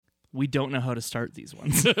we don't know how to start these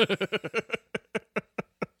ones.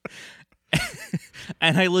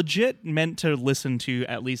 And I legit meant to listen to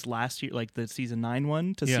at least last year, like the season 9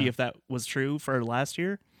 one, to see if that was true for last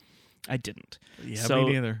year. I didn't. Yeah, so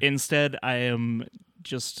me neither. Instead, I am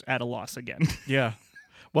just at a loss again. Yeah.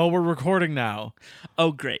 Well, we're recording now.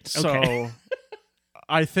 Oh, great. So Okay.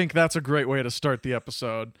 I think that's a great way to start the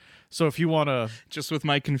episode. So if you want to... Just with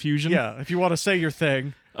my confusion? Yeah, if you want to say your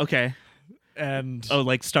thing. Okay. And... Oh,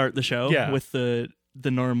 like start the show with the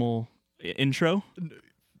normal intro?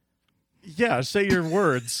 Yeah, say your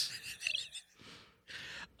words.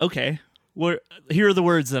 Okay. Here are the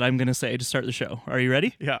words that I'm going to say to start the show. Are you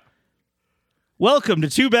ready? Yeah. Welcome to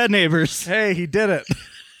Two Bad Neighbors. Hey, he did it.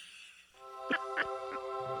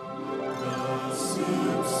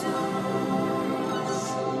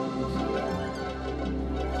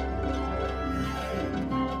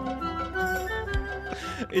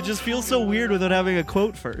 It just feels so weird without having a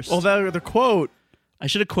quote first. Well, the quote... I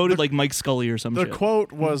should have quoted like Mike Scully or some The shit.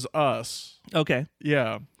 quote was us. Okay.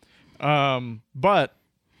 Yeah. But...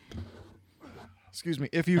 Excuse me.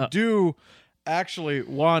 If you do actually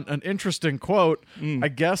want an interesting quote, I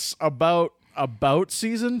guess about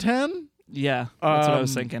season 10? Yeah, that's what I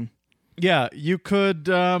was thinking. Yeah, you could...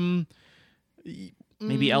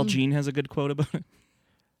 Maybe Al Jean has a good quote about it.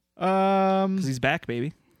 Because he's back,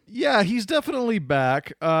 baby. Yeah, he's definitely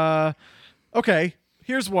back. Okay,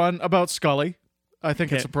 here's one about Scully. I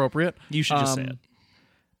think it's appropriate. You should just say it.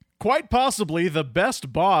 Quite possibly the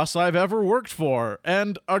best boss I've ever worked for,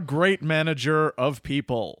 and a great manager of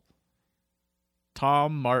people.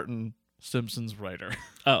 Tom Martin, Simpsons writer.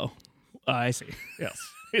 Oh, I see. Yes.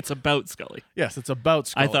 It's about Scully. Yes, it's about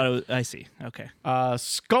Scully. I thought it was... I see. Okay.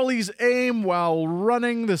 Scully's aim while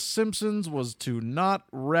running The Simpsons was to not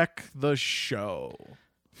wreck the show.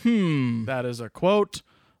 That is a quote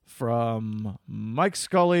from Mike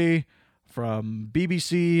Scully from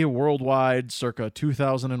BBC Worldwide circa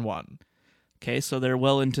 2001. Okay, so they're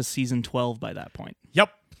well into season 12 by that point.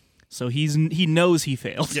 Yep. So he knows he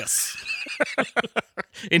failed. Yes.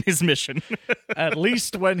 In his mission. At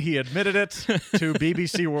least when he admitted it to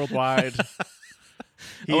BBC Worldwide,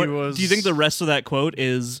 he was... Do you think the rest of that quote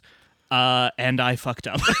is, and I fucked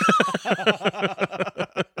up?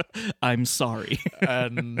 I'm sorry.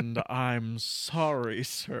 And I'm sorry,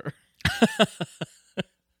 sir.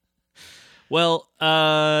 Well,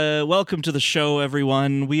 welcome to the show,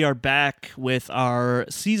 everyone. We are back with our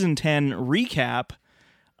season 10 recap,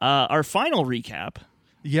 our final recap.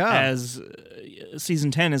 Yeah. As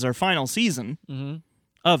season 10 is our final season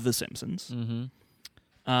of The Simpsons.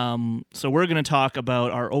 So we're going to talk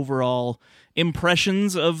about our overall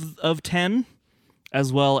impressions of 10,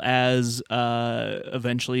 as well as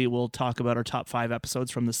eventually we'll talk about our top 5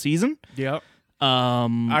 episodes from the season. Yep.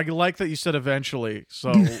 I like that you said eventually,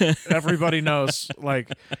 so everybody knows. Like,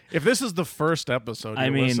 if this is the first episode you're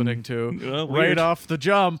listening to, right off the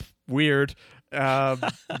jump, weird.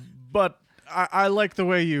 But I like the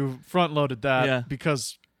way you front-loaded that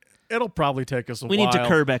because it'll probably take us a while. We need to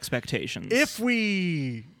curb expectations. If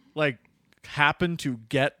we happen to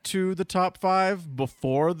get to the top 5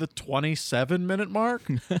 before the 27-minute mark,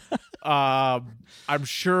 I'm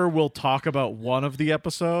sure we'll talk about one of the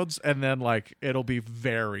episodes, and then it'll be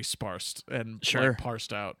very sparsed and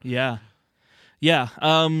parsed out. Yeah.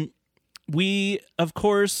 We of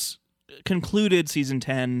course concluded season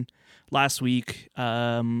 10 last week,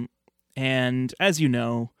 and as you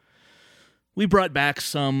know, we brought back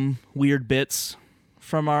some weird bits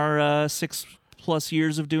from our 6+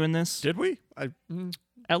 years of doing this. Did we?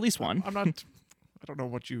 At least one. I don't know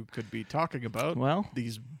what you could be talking about. Well,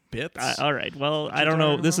 these bits. All right. Well, I don't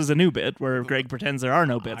know. This is a new bit where Greg pretends there are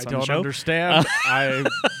no bits on the show. I don't understand.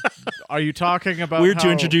 Are you talking about We're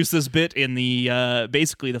to introduce this bit in the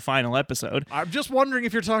basically the final episode. I'm just wondering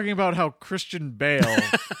if you're talking about how Christian Bale,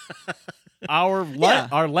 our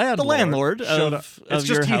landlord, the landlord of it's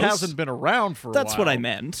your just house. He hasn't been around for a while. That's what I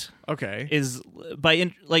meant. Okay. Is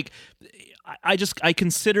by I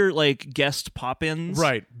consider guest pop-ins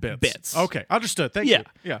bits. Okay, understood. Thank you.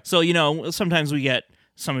 Yeah. So sometimes we get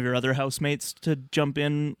some of your other housemates to jump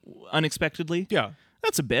in unexpectedly. Yeah,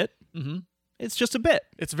 that's a bit. Mm-hmm. It's just a bit.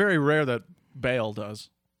 It's very rare that Bale does.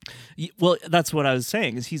 Well, that's what I was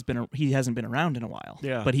saying. Is he hasn't been around in a while.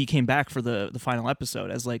 Yeah, but he came back for the final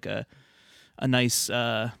episode as a nice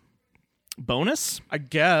bonus, I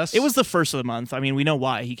guess. It was the first of the month. I mean, we know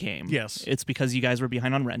why he came. Yes. It's because you guys were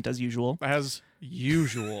behind on rent, as usual. As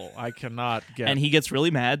usual. I cannot get... And he gets really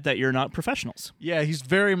mad that you're not professionals. Yeah, he's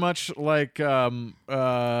very much like...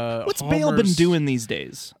 What's Bale been doing these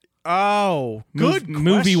days? Oh, good question.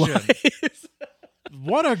 Movie-wise.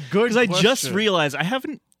 What a good question. Because I just realized I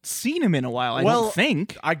haven't seen him in a while. I don't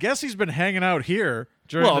think. I guess he's been hanging out here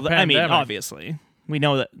during the pandemic. I mean, obviously. We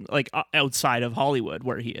know that, like, outside of Hollywood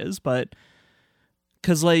where he is, but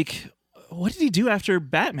because, like, what did he do after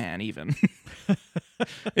Batman, even?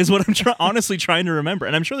 Is what I'm honestly trying to remember.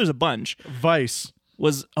 And I'm sure there's a bunch. Vice.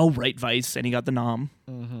 Vice, and he got the nom.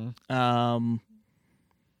 Mm-hmm.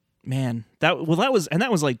 Man, that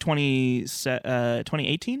was like 2018?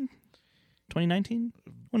 2019?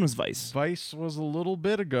 When was Vice? Vice was a little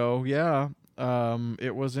bit ago, yeah.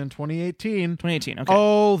 It was in 2018. 2018, okay.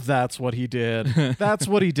 Oh, that's what he did. That's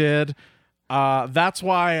what he did. That's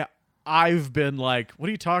why I've been like, what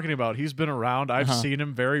are you talking about? He's been around. I've seen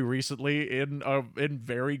him very recently in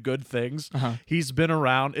very good things. He's been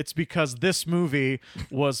around. It's because this movie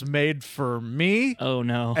was made for me. Oh,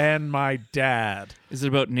 no. And my dad. Is it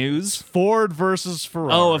about news? Ford versus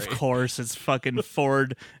Ferrari. Oh, of course. It's fucking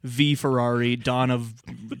Ford v Ferrari, Dawn of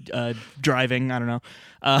driving. I don't know.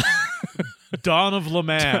 Dawn of Le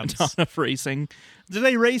Mans. Dawn of racing. Do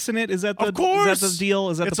they race in it? Is that the, of course. Is that the deal?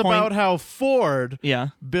 Is that it's the point? It's about how Ford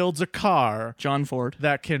builds a car. John Ford.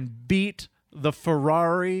 That can beat the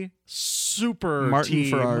Ferrari super Martin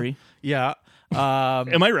team. Ferrari. Yeah.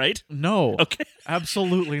 Am I right? No. Okay.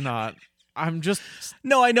 Absolutely not. I'm just...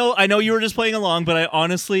 No, I know you were just playing along, but I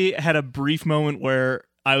honestly had a brief moment where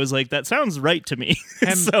I was like, that sounds right to me.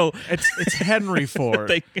 So it's Henry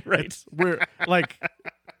Ford. Right. We're like...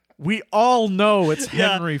 We all know it's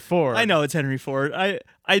Henry Ford. I know it's Henry Ford. I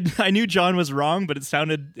knew John was wrong, but it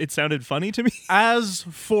sounded funny to me. As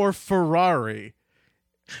for Ferrari,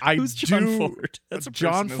 Who's John Ford? That's a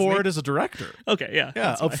John person, Ford is a director. Okay,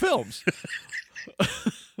 yeah, of films.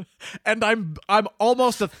 And I'm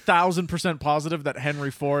almost 1,000% positive that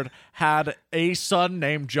Henry Ford had a son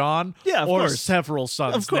named John. Yeah, of or course. Several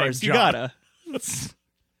sons. Of course, named you John. gotta.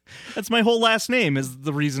 That's my whole last name. Is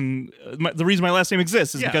the reason my last name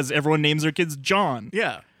exists is because everyone names their kids John.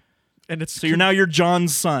 Yeah, and it's so you're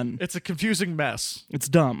John's son. It's a confusing mess. It's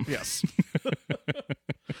dumb. Yes.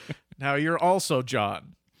 Now you're also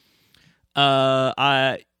John.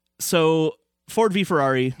 So Ford v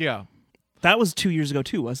Ferrari. Yeah. That was 2 years ago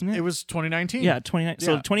too, wasn't it? It was 2019. Yeah, 2019.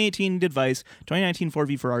 So 2018 did Vice. 2019 Ford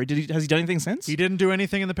v Ferrari. Has he done anything since? He didn't do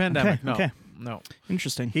anything in the pandemic. No.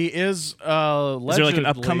 Interesting. He is allegedly is there like an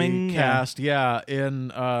upcoming cast? Yeah,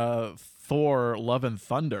 in Thor: Love and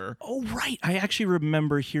Thunder. Oh right, I actually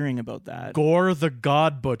remember hearing about that. Gore the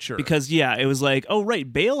God Butcher. Because it was like, oh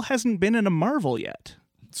right, Bale hasn't been in a Marvel yet.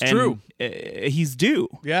 It's true. He's due.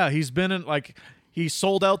 Yeah, he's been in he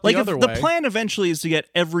sold out the other way. The plan eventually is to get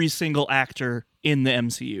every single actor in the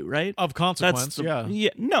MCU, right? Of consequence,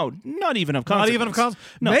 No, not even of consequence. Not even of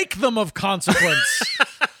consequence. No. Make them of consequence.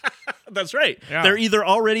 That's right. Yeah. They're either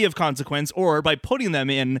already of consequence, or by putting them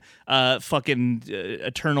in fucking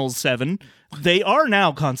Eternals 7, they are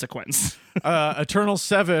now consequence. Eternals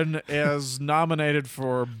 7 is nominated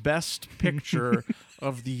for Best Picture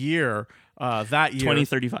of the Year. That year,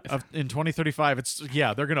 2035. In 2035,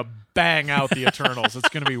 they're gonna bang out the Eternals. It's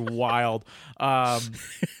gonna be wild.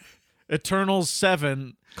 Eternals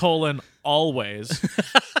 7 : Always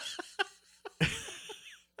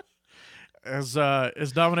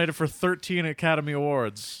is nominated for 13 Academy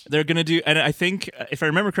Awards. They're gonna do, and I think if I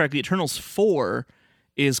remember correctly, Eternals 4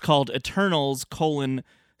 is called Eternals: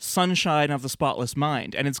 Sunshine of the Spotless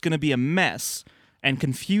Mind, and it's gonna be a mess and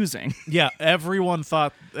confusing. Yeah, everyone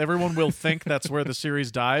will think that's where the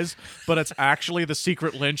series dies, but it's actually the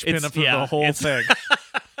secret linchpin of the whole thing.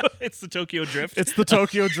 It's the Tokyo Drift. It's the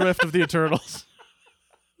Tokyo Drift of the Eternals.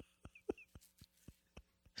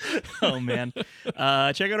 Oh, man. Check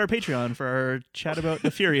out our Patreon for our chat about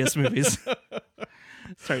the Furious movies.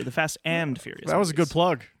 Sorry, the Fast and Furious That was a good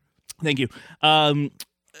plug. Thank you. All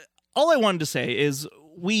I wanted to say is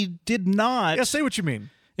we did not... Yeah, say what you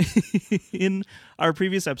mean. In our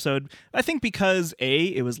previous episode, I think because A,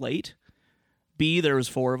 it was late, B, there was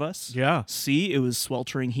 4 of us, C, it was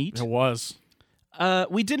sweltering heat. It was.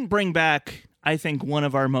 We didn't bring back, I think, one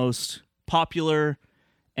of our most popular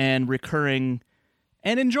and recurring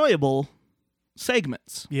and enjoyable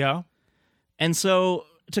segments. Yeah. And so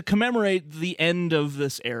to commemorate the end of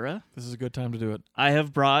this era, this is a good time to do it. I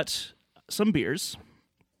have brought some beers,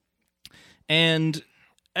 and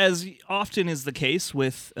as often is the case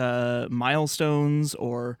with milestones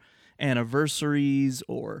or anniversaries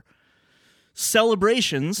or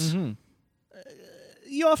celebrations,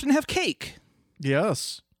 you often have cake.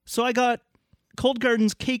 Yes. So I got Cold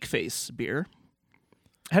Garden's Cake Face beer.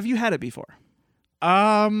 Have you had it before?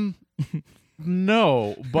 No,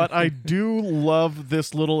 but I do love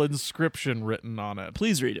this little inscription written on it.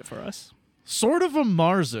 Please read it for us. Sort of a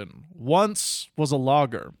Marzen, once was a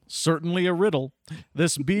lager, certainly a riddle.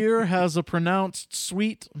 This beer has a pronounced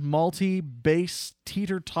sweet, malty base,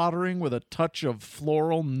 teeter-tottering with a touch of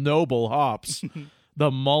floral noble hops.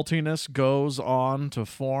 The maltiness goes on to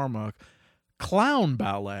form a clown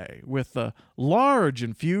ballet with a large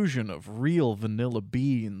infusion of real vanilla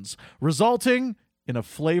beans, resulting in a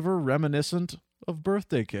flavor reminiscent of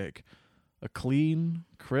birthday cake. A clean,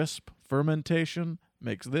 crisp fermentation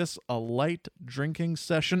makes this a light drinking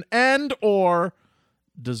session and or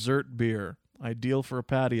dessert beer, ideal for a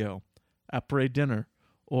patio, après dinner,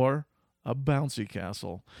 or a bouncy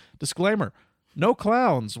castle. Disclaimer: no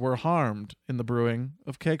clowns were harmed in the brewing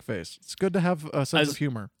of Cake Face. It's good to have a sense of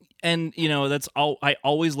humor. And, that's all. I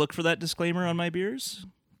always look for that disclaimer on my beers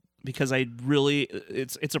because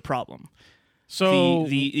it's a problem. So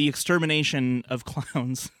the extermination of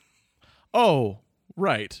clowns. Oh,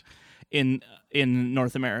 right. In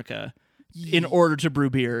North America, in order to brew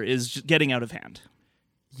beer, is just getting out of hand.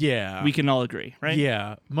 Yeah. We can all agree, right?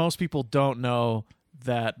 Yeah. Most people don't know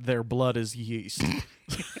that their blood is yeast.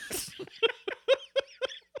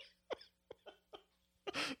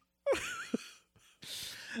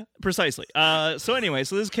 Precisely. So anyway,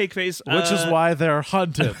 so this is Cake Face. Which is why they're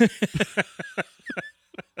hunted.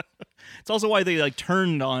 It's also why they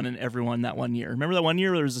turned on everyone that one year. Remember that one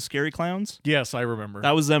year there was the scary clowns? Yes, I remember.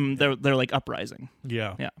 That was them. They're like uprising.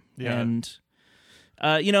 Yeah. Yeah. Yeah. And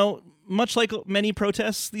much like many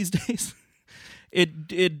protests these days,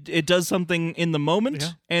 it does something in the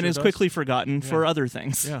moment and is quickly forgotten for other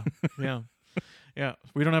things. Yeah. Yeah. Yeah.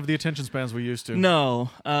 We don't have the attention spans we used to.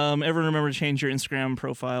 No. Everyone remember to change your Instagram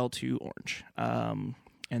profile to orange, and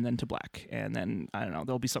then to black, and then I don't know.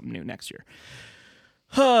 There'll be something new next year.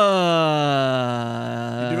 Cake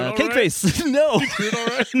right? Face. No. You doing all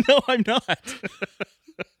right? No, I'm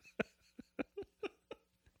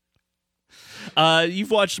not.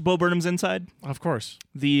 You've watched Bo Burnham's Inside? Of course.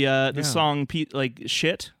 The song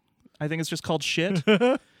Shit. I think it's just called Shit.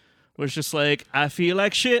 Where it's just like, I feel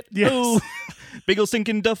like shit. Yes. Ooh. Big ol'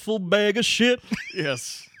 stinking duffel bag of shit.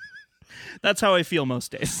 Yes. That's how I feel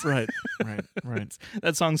most days. Right.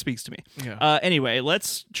 That song speaks to me. Yeah. Anyway,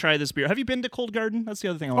 let's try this beer. Have you been to Cold Garden? That's the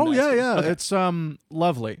other thing I want to ask you. Yeah. Okay. It's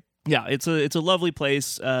lovely. Yeah, it's a lovely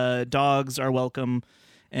place. Dogs are welcome,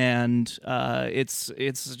 and it's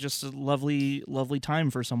just a lovely time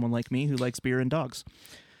for someone like me who likes beer and dogs.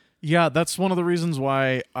 Yeah, that's one of the reasons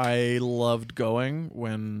why I loved going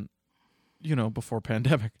when, before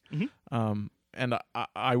pandemic. Mm-hmm. And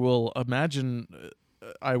I will imagine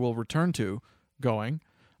I will return to going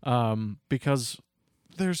because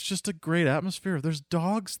there's just a great atmosphere. There's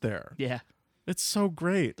dogs there. Yeah. It's so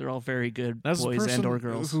great. They're all very good As boys a person and or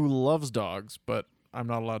girls. who loves dogs, but I'm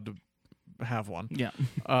not allowed to have one. Yeah.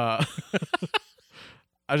 I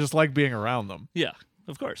just like being around them. Yeah,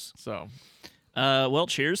 of course. So, well,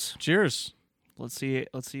 cheers. Cheers. Let's see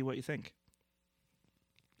what you think.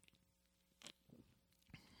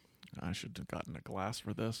 I should have gotten a glass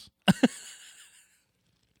for this.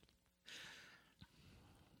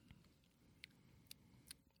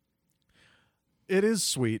 It is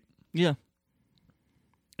sweet. Yeah.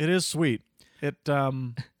 It is sweet. It's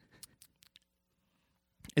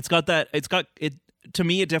got it to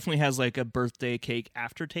me it definitely has like a birthday cake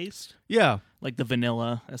aftertaste. Yeah. Like the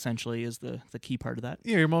vanilla essentially is the key part of that.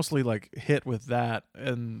 Yeah, you're mostly like hit with that,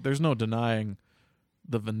 and there's no denying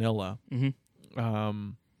the vanilla. Mm-hmm.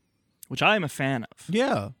 Which I am a fan of.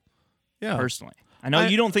 Yeah. Yeah. Personally. I know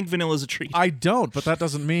you don't think vanilla is a treat. I don't, but that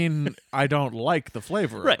doesn't mean I don't like the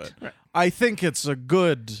flavor of it. Right. I think it's a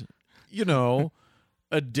good,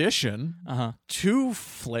 addition to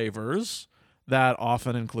flavors that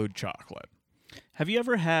often include chocolate. Have you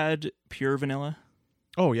ever had pure vanilla?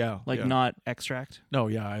 Oh yeah, not extract? No,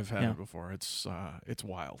 yeah, I've had it before. It's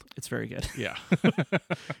wild. It's very good. Yeah,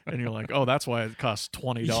 and you're like, oh, that's why it costs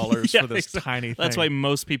 $20 for this tiny thing. That's why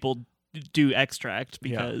most people do extract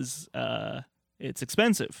because it's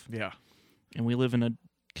expensive. Yeah, and we live in a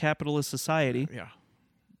capitalist society. Yeah,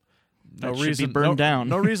 no reason be burned down.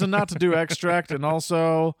 No reason not to do extract, and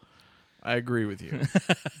also, I agree with you.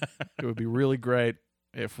 It would be really great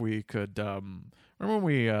if we could. Remember when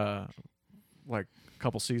we like a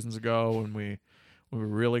couple seasons ago when we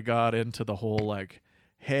really got into the whole like,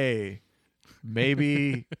 hey,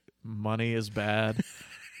 maybe money is bad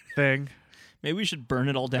thing. Maybe we should burn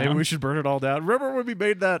it all down. Maybe we should burn it all down. Remember when we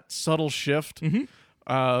made that subtle shift? Mm-hmm.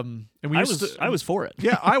 And I was for it.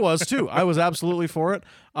 Yeah, I was too. I was absolutely for it.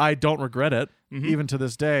 I don't regret it, even to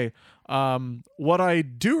this day. What I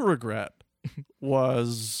do regret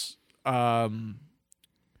was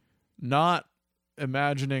not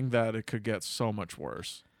imagining that it could get so much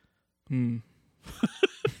worse.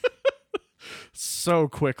 So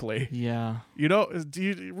quickly. Yeah. You know, do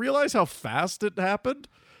you realize how fast it happened?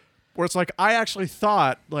 Where it's like, I actually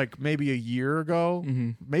thought, like, maybe a year ago,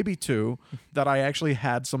 maybe 2, that I actually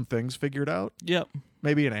had some things figured out. Yep.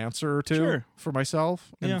 Maybe an answer or 2 for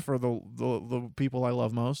myself and for the people I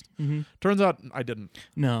love most. Turns out I didn't.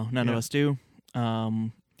 No, none of us do.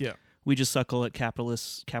 Yeah. We just suckle at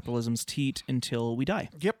capitalism's teat until we die.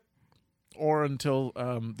 Yep. Or until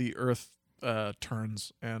the earth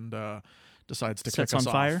turns and decides to Sets kick us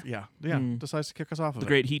on fire? off. Yeah. Decides to kick us off of The it.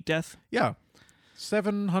 great heat death? Yeah.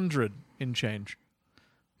 700 in change.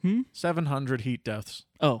 700 heat deaths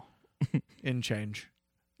Oh. in change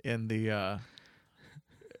in the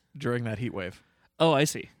during that heat wave Oh, I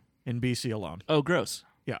see. in BC alone. Oh, gross.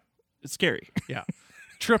 Yeah. It's scary. Yeah.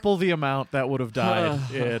 Triple the amount that would have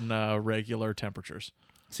died in regular temperatures.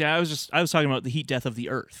 See, I was talking about the heat death of the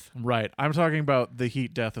earth. Right. I'm talking about the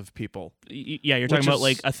heat death of people. Yeah, you're talking about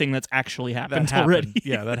like a thing that's actually happened That happened. already.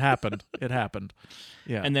 Yeah, that happened. It happened.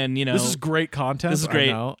 Yeah. And then, you know, this is great content. This is great.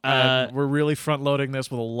 I know. And we're really front loading this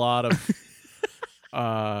with a lot of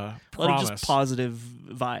a lot of just positive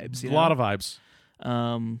vibes. A lot of vibes.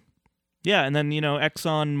 Yeah, and then, you know,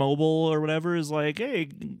 Exxon Mobil or whatever is like, hey,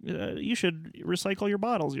 you should recycle your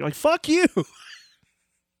bottles. You're like, fuck you.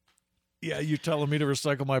 Yeah, you telling me to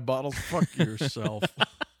recycle my bottles? Fuck yourself.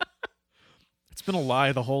 It's been a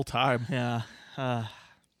lie the whole time. Yeah.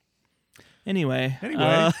 Anyway.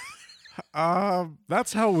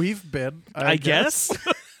 That's how we've been. I guess.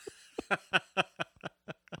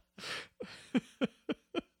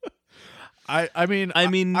 I mean,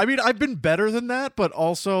 I've been better than that, but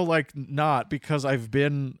also like not, because I've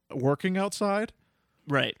been working outside,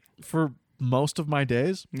 right, for most of my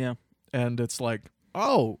days. Yeah, and it's like,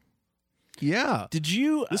 oh, yeah.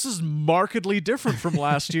 This is markedly different from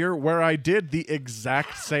last year, where I did the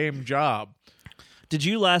exact same job. Did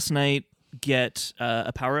you last night get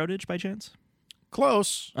a power outage by chance?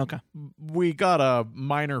 Close. Okay. We got a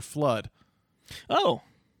minor flood. Oh.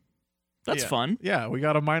 That's fun. Yeah, we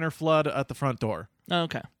got a minor flood at the front door. Oh,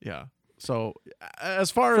 okay. Yeah. So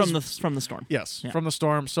as far as from the storm. Yes, from the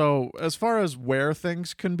storm. So as far as where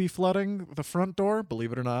things can be flooding, the front door,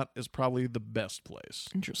 believe it or not, is probably the best place.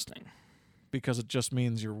 Interesting. Because it just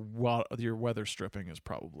means your weather stripping is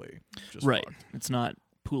probably just right. fucked. It's not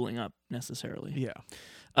pooling up necessarily. Yeah.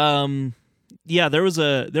 Yeah, there was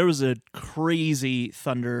a crazy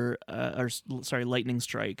lightning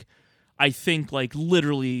strike. I think like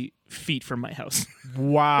literally feet from my house.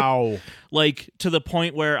 Wow. Like to the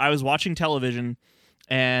point where I was watching television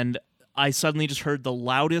and I suddenly just heard the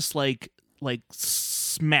loudest like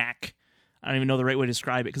smack. I don't even know the right way to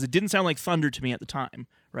describe it, because it didn't sound like thunder to me at the time,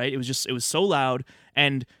 right? It was so loud,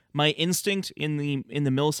 and my instinct in the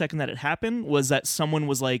millisecond that it happened was that someone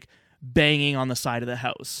was like banging on the side of the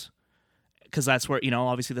house. Because that's where, you know,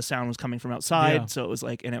 obviously the sound was coming from outside, so it was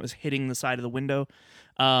like, and it was hitting the side of the window.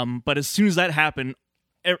 But as soon as that happened,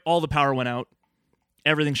 all the power went out,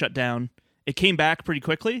 everything shut down. It came back pretty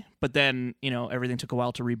quickly, but then, you know, everything took a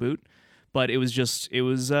while to reboot. But it was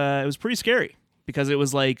pretty scary, because it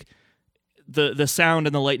was like the sound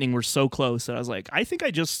and the lightning were so close that I was like, I think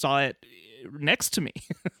I just saw it next to me.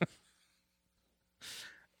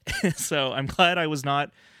 So I'm glad I was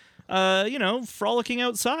not, frolicking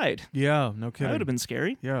outside. Yeah, no kidding. That would have been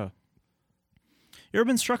scary. Yeah. You ever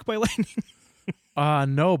been struck by lightning?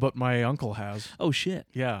 No, but my uncle has. Oh, shit.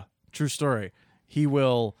 Yeah, true story. He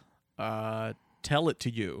will tell it to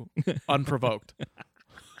you unprovoked.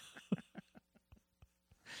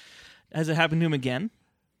 Has it happened to him again?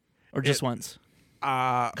 Or just once?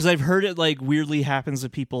 Because I've heard it like weirdly happens to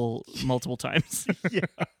people multiple times.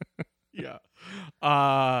 Yeah.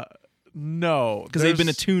 No. Because they've been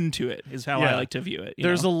attuned to it, is how I like to view it.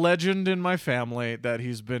 There's a legend in my family that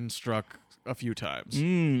he's been struck a few times,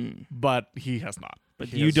 but he has not.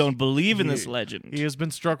 But you don't believe in this legend. He has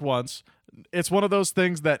been struck once. It's one of those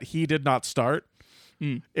things that he did not start.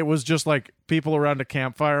 It was just like people around a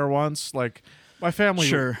campfire once. Like my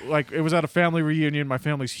family, like it was at a family reunion. My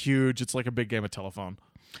family's huge. It's like a big game of telephone.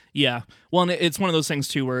 Yeah. Well, and it's one of those things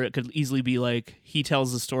too where it could easily be like he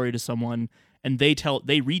tells the story to someone, and they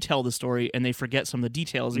retell the story, and they forget some of the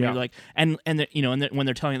details, and you're like, and when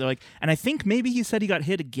they're telling it, they're like, and I think maybe he said he got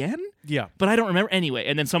hit again. Yeah. But I don't remember anyway.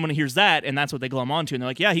 And then someone hears that, and that's what they glom onto, and they're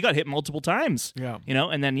like, yeah, he got hit multiple times. Yeah.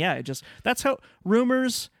 And then that's how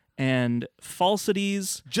rumors and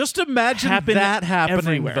falsities. Just imagine that happening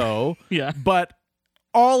everywhere. Though. Yeah. But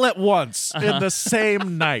all at once in the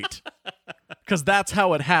same night. Because that's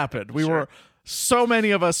how it happened. We were so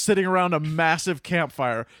many of us sitting around a massive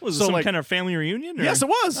campfire. Was so it some kind of family reunion? Or? Yes, it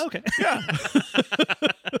was. Okay. Yeah.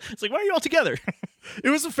 It's like, why are you all together? It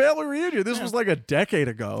was a family reunion. This was like a decade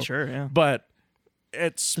ago. Sure, yeah. But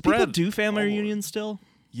it spread. Do people do family reunions still?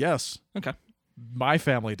 Yes. Okay. My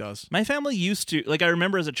family does. My family used to, like, I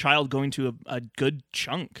remember as a child going to a good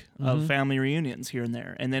chunk of family reunions here and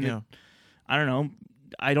there. And then, I don't know,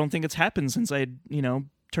 I don't think it's happened since I,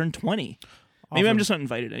 turned 20. Maybe I'm just not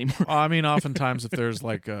invited anymore. I mean, oftentimes if there's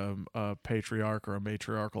like a patriarch or a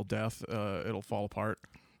matriarchal death, it'll fall apart.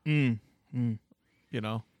 You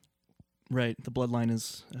know? Right. The bloodline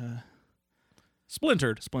is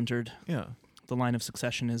splintered. Yeah. The line of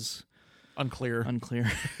succession is unclear.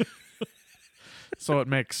 So it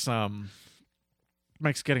makes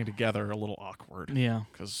getting together a little awkward. Yeah.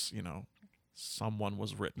 Because, someone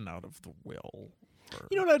was written out of the will.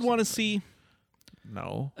 You know what I'd want to see?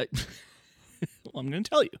 No. Well, I'm going to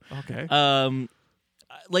tell you. Okay.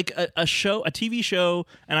 Like a show, a TV show,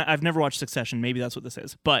 and I've never watched Succession. Maybe that's what this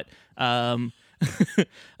is. But a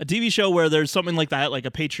TV show where there's something like that, like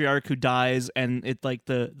a patriarch who dies, and it like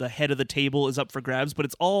the head of the table is up for grabs, but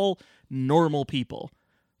it's all normal people.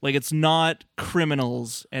 Like, it's not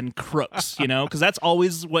criminals and crooks, because that's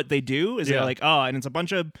always what they do. Is they're like, and it's a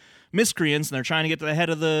bunch of miscreants, and they're trying to get to the head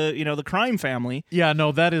of the the crime family. Yeah,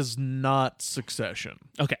 no, that is not Succession.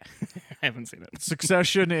 Okay, I haven't seen it.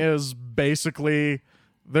 Succession is basically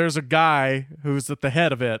there's a guy who's at the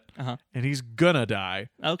head of it, and he's gonna die.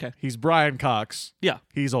 Okay, he's Brian Cox. Yeah,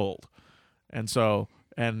 he's old, and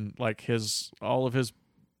like all of his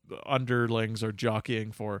underlings are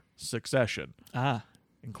jockeying for succession.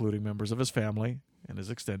 Including members of his family and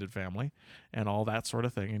his extended family and all that sort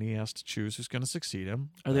of thing. And he has to choose who's going to succeed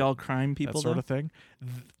him. Are they all crime people, that sort of thing?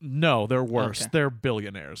 No, they're worse. Okay. They're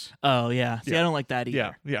billionaires. Oh, yeah. See, I don't like that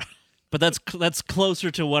either. Yeah. But that's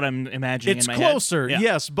closer to what I'm imagining It's in my closer, head.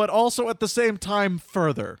 yes, but also at the same time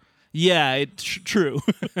further. Yeah, it's true.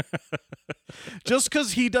 Just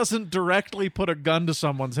because he doesn't directly put a gun to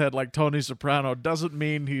someone's head like Tony Soprano doesn't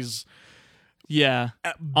mean he's... Yeah,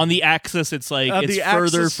 on the axis, it's like it's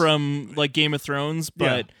further from like Game of Thrones,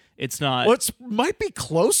 but it's not. Well, it might be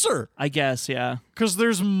closer, I guess. Yeah, because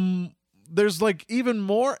there's like even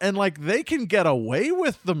more, and like they can get away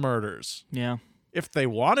with the murders. Yeah, if they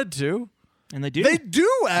wanted to, and they do. They do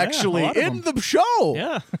actually in the show.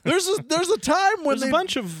 Yeah, there's a time when there's a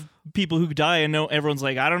bunch of people who die, and everyone's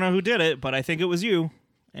like, I don't know who did it, but I think it was you,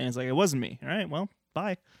 and it's like it wasn't me. All right, well,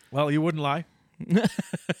 bye. Well, you wouldn't lie.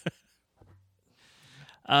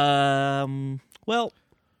 Well,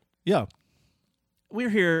 yeah, we're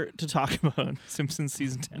here to talk about Simpsons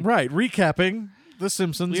season 10. Right, recapping The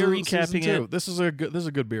Simpsons. We're recapping it. This is a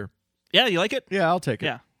good beer. Yeah, you like it? Yeah, I'll take it.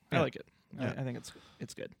 Yeah, I like it. Yeah. I think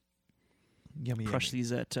it's good. Yummy. Crush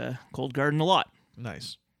these at Cold Garden a lot.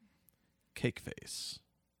 Nice. Cake face.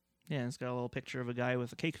 Yeah, it's got a little picture of a guy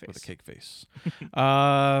with a cake face. With a cake face.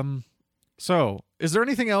 So, is there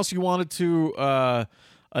anything else you wanted to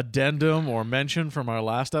addendum or mention from our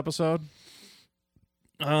last episode?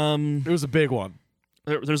 It was a big one.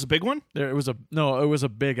 There's a big one? It was a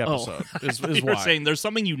big episode. Is you were saying there's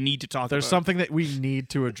something you need to talk about. There's something that we need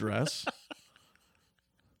to address.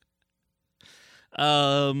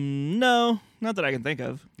 No, not that I can think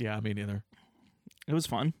of. Yeah, me neither. It was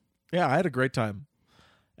fun. Yeah, I had a great time.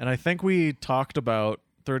 And I think we talked about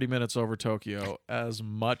 30 Minutes Over Tokyo as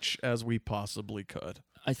much as we possibly could.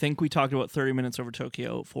 I think we talked about 30 Minutes Over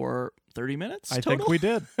Tokyo for 30 minutes total? I think we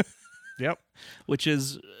did. Yep. Which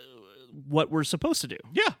is what we're supposed to do.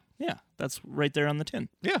 Yeah. Yeah, that's right there on the tin.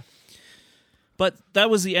 Yeah. But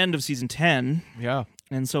that was the end of season 10. Yeah.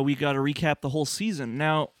 And so we got to recap the whole season.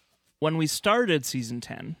 Now, when we started season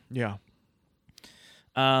 10, yeah,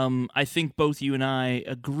 I think both you and I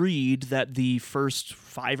agreed that the first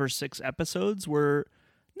 5 or 6 episodes were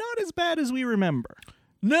not as bad as we remember.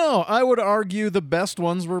 No, I would argue the best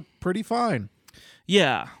ones were pretty fine.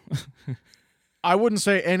 Yeah. I wouldn't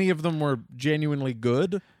say any of them were genuinely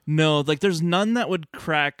good. No, like there's none that would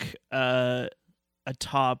crack a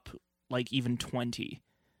top like even 20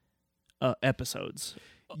 episodes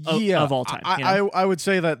of all time. I would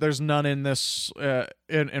say that there's none in this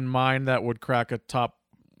in mine that would crack a top,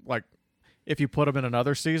 like if you put them in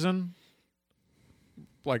another season.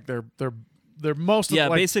 Like they're most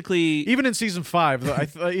of, basically even in season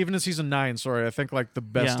 5, even in season 9. Sorry, I think like the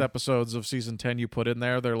best episodes of season 10 you put in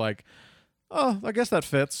there, they're like, oh, I guess that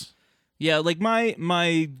fits. Yeah, like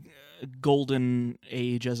my golden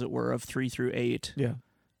age, as it were, of 3 through 8. Yeah,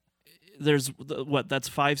 there's that's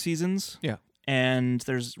 5 seasons. Yeah, and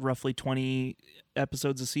there's roughly 20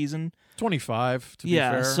 episodes a season. 25 to be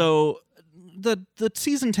fair. So the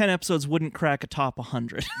season 10 episodes wouldn't crack a top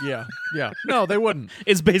 100. Yeah. No, they wouldn't.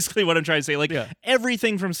 Is basically what I'm trying to say. Like,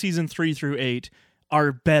 everything from season 3 through 8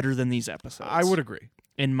 are better than these episodes. I would agree.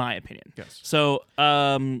 In my opinion. Yes. So,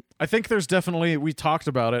 I think there's definitely, we talked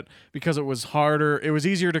about it because it was harder. It was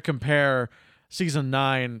easier to compare season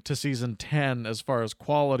 9 to season 10 as far as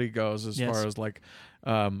quality goes, as far as like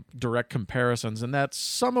direct comparisons. And that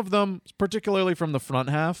some of them, particularly from the front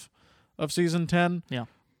half of season 10,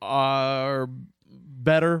 are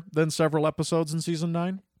better than several episodes in season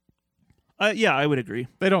 9. Yeah, I would agree.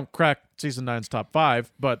 They don't crack season 9's top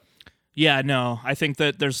 5, but yeah, no, I think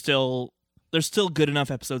that there's still good enough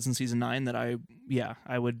episodes in season 9 that I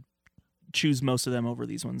would choose most of them over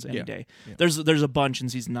these ones any day. Yeah. There's a bunch in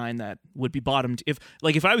season 9 that would be bottomed. If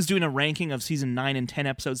I was doing a ranking of season 9 and 10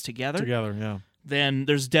 episodes together, then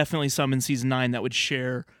there's definitely some in season 9 that would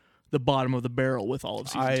share the bottom of the barrel with all of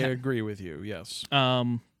season 10. I agree with you. Yes.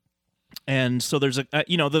 And so there's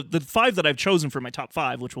the 5 that I've chosen for my top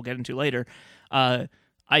 5, which we'll get into later. I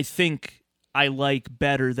think I like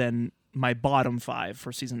better than my bottom 5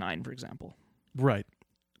 for season 9, for example. Right.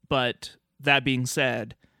 But that being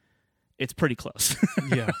said, it's pretty close.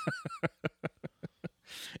 Yeah.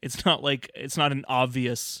 It's not an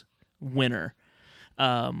obvious winner.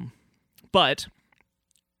 But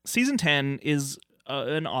season 10 is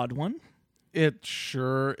an odd one. It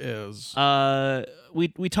sure is.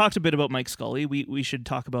 We talked a bit about Mike Scully. We should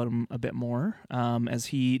talk about him a bit more, as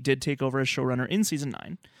he did take over as showrunner in season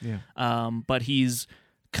 9. Yeah. But he's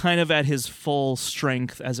kind of at his full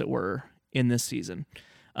strength, as it were, in this season,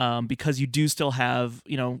 because you do still have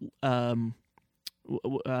holdover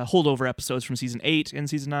episodes from season 8 and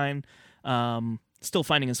season 9, still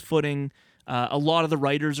finding his footing. A lot of the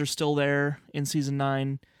writers are still there in season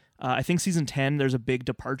 9. I think season 10 there's a big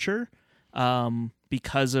departure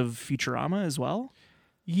because of Futurama as well.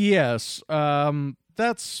 Yes,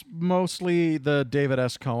 that's mostly the David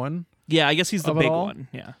S. Cohen. Yeah, I guess he's the big one.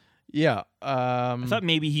 Yeah. Yeah. I thought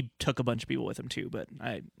maybe he took a bunch of people with him too, but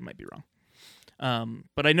I might be wrong.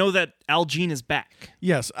 But I know that Al Jean is back.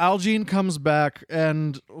 Yes, Al Jean comes back,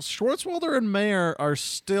 and Schwartzwelder and Mayer are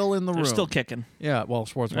still in the room. They're still kicking. Yeah, well,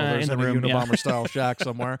 Schwartzwelder's in a Unabomber-style shack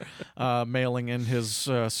somewhere, mailing in his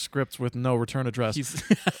scripts with no return address.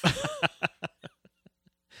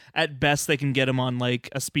 At best, they can get him on like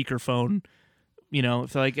a speakerphone. You know,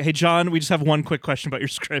 if they're like, "Hey, John, we just have one quick question about your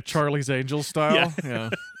script." Charlie's Angels style. Yeah.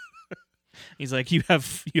 He's like, "You have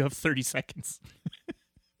 30 seconds."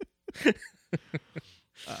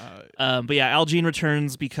 But yeah, Al Jean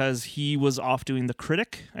returns because he was off doing The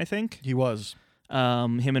Critic, I think. He was.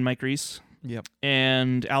 Him and Mike Reiss. Yep.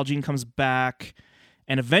 And Al Jean comes back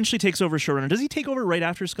and eventually takes over showrunner. Does he take over right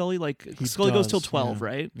after Scully? Like, Scully goes till 12,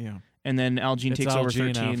 right? Yeah. And then Al Jean takes over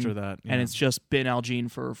 13 after that. Yeah. And it's just been Al Jean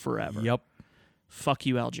for forever. Yep. Fuck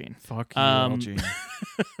you, Al Jean. Fuck you, Al Jean.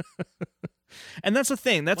 And that's the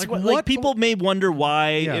thing. That's what people may wonder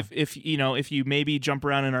why, if you maybe jump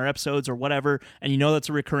around in our episodes or whatever, and you know that's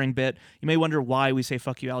a recurring bit, you may wonder why we say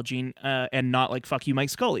 "fuck you, Al Jean" and not like "fuck you, Mike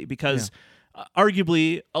Scully," because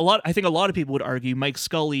arguably I think a lot of people would argue Mike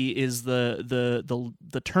Scully is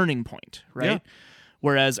the turning point, right? Yeah.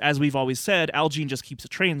 Whereas, as we've always said, Al Jean just keeps the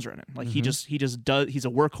trains running. Like he just does. He's a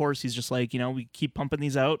workhorse. He's just like, we keep pumping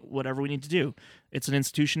these out, whatever we need to do. It's an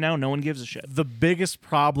institution now. No one gives a shit. The biggest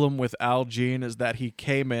problem with Al Jean is that he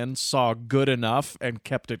came in, saw good enough, and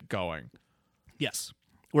kept it going. Yes.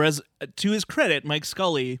 Whereas, to his credit, Mike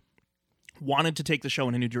Scully wanted to take the show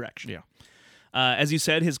in a new direction. Yeah. As you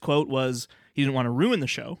said, his quote was he didn't want to ruin the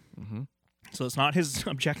show. Mm-hmm. So it's not his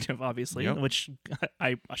objective, obviously, which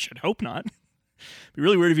I should hope not. It'd be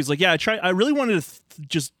really weird if he's like, yeah, I really wanted to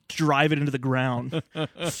just drive it into the ground.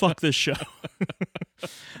 Fuck this show.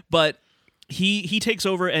 But he takes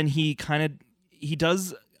over and he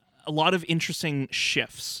does a lot of interesting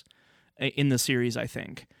shifts in the series, I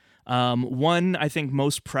think. One, I think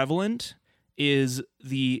most prevalent is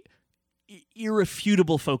the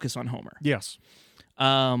irrefutable focus on Homer. Yes.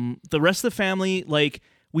 The rest of the family, like,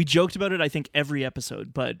 we joked about it, I think, every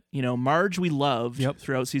episode, but, Marge we loved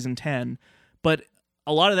throughout season 10. But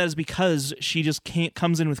a lot of that is because she just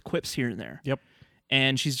comes in with quips here and there. Yep.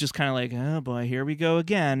 And she's just kind of like, oh boy, here we go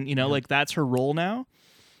again. Like that's her role now.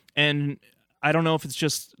 And I don't know if it's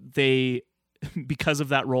just because of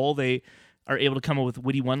that role, they are able to come up with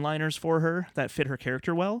witty one-liners for her that fit her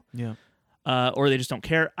character well. Yeah. Or they just don't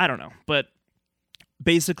care. I don't know. But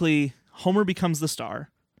basically, Homer becomes the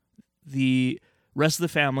star. The rest of the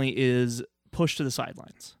family is pushed to the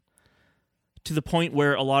sidelines, to the point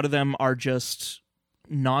where a lot of them are just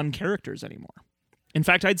non-characters anymore. In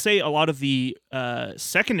fact, I'd say a lot of the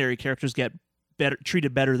secondary characters get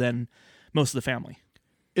treated better than most of the family.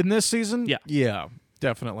 In this season? Yeah. Yeah,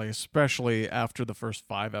 definitely. Especially after the first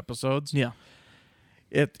 5 episodes. Yeah.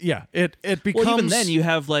 It becomes... Well, even then you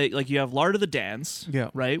have like you have Lard of the Dance, yeah.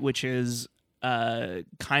 right? Which is kind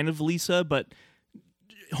of Lisa, but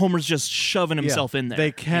Homer's just shoving himself in there.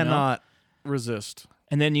 They cannot resist.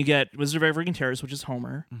 And then you get Wizard of Evergreen Terrace, which is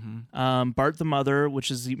Homer. Bart the Mother,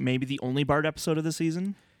 which is maybe the only Bart episode of the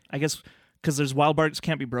season. I guess because there's Wild Bart's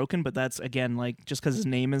Can't Be Broken, but that's, again, like just because his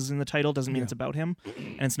name is in the title doesn't mean it's about him.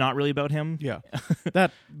 And it's not really about him. Yeah.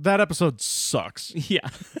 that episode sucks. Yeah.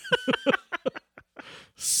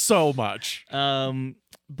 So much.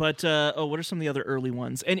 But what are some of the other early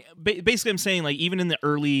ones? And basically I'm saying, like, even in the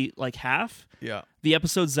early like half, the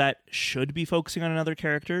episodes that should be focusing on another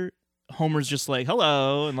character, Homer's just like,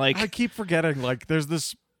 hello, and like I keep forgetting, like, there's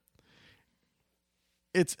this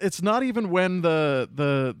it's not even when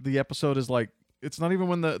the episode is like, it's not even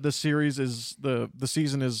when the series is the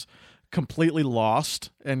season is completely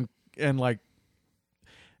lost and like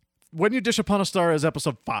When You Dish Upon a Star is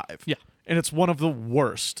episode 5. Yeah. And it's one of the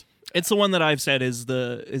worst. It's the one that I've said is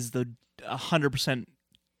the 100%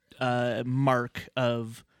 mark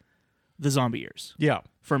of the zombie years. Yeah.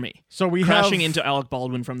 For me. So we crashing into Alec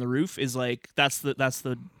Baldwin from the roof is like that's the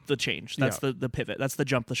change. That's the pivot. That's the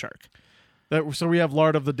jump the shark. So we have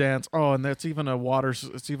Lard of the Dance. Oh, and it's even a water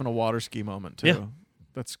ski moment too. Yeah.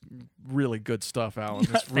 That's really good stuff, Alan.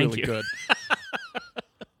 It's really good.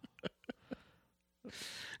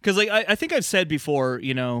 Because like I think I've said before,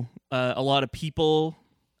 a lot of people,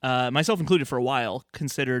 myself included for a while,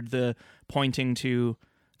 considered the pointing to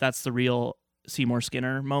that's the real Seymour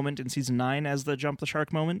Skinner moment in season 9 as the jump the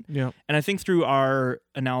shark moment. Yeah. And I think through our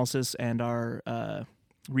analysis and our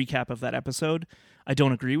recap of that episode, I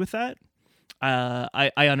don't agree with that.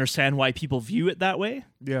 I understand why people view it that way,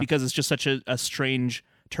 because it's just such a strange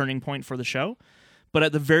turning point for the show. But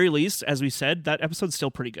at the very least, as we said, that episode's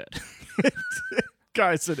still pretty good.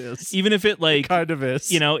 Guys, it is. Even if it like kind of is,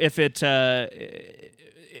 if it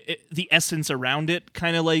the essence around it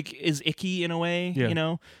kind of like is icky in a way,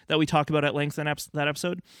 that we talked about at length in that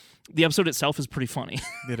episode. The episode itself is pretty funny.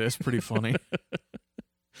 It is pretty funny.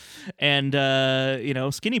 And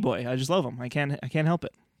Skinny Boy, I just love him. I can't help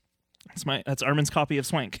it. That's Armin's copy of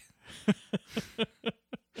Swank.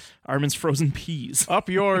 Armin's frozen peas. Up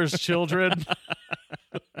yours, children.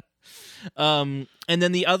 And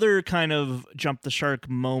then the other kind of jump the shark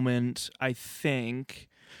moment, I think,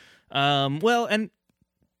 and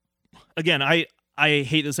again, I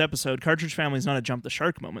hate this episode. Cartridge Family is not a jump the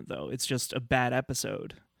shark moment, though. It's just a bad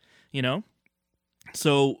episode,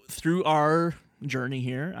 So through our journey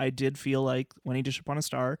here, I did feel like When You Dish Upon a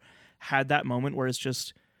Star had that moment where it's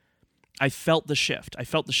just, I felt the shift. I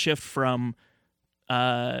felt the shift from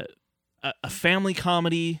a family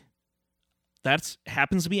comedy that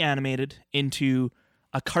happens to be animated into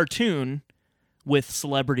a cartoon with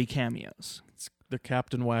celebrity cameos. It's the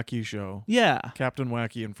Captain Wacky show. Yeah. Captain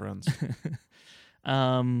Wacky and Friends.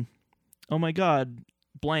 Oh my God,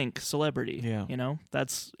 blank celebrity. Yeah.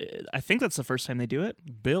 I think that's the first time they do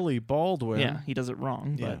it. Billy Baldwin. Yeah, he does it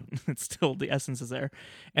wrong, but it's still, the essence is there.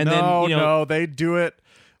 And no, they do it.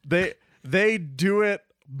 They do it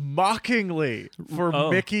mockingly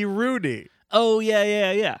for Mickey Rooney. Oh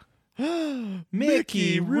yeah.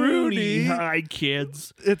 Mickey Rooney. Hi,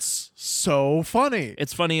 kids. It's so funny.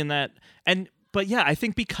 It's funny in that, but yeah, I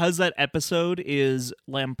think because that episode is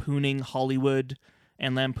lampooning Hollywood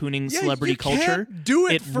and lampooning celebrity culture, do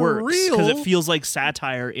it for works real because it feels like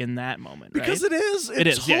satire in that moment. Because right? it is. It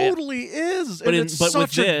is. Totally is. But it's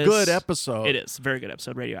such a good episode. It is a very good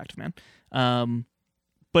episode. Radioactive Man.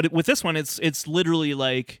 But with this one, it's literally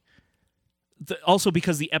like. Also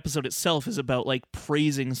because the episode itself is about like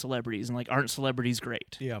praising celebrities and like aren't celebrities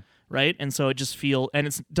great? Yeah. Right? And so it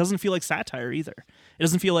doesn't feel like satire either. It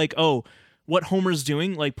doesn't feel like, what Homer's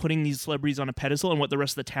doing, like putting these celebrities on a pedestal and what the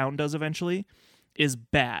rest of the town does eventually is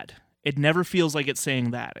bad. It never feels like it's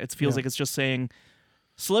saying that. It feels like it's just saying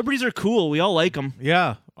celebrities are cool. We all like them.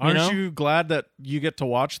 Yeah. Aren't you glad that you get to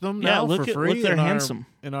watch them now for free? Look, they're handsome.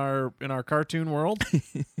 In our cartoon world.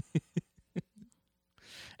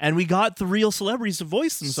 And we got the real celebrities to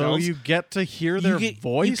voice themselves. So you get to hear their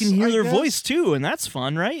voice. You can hear their voice too, and that's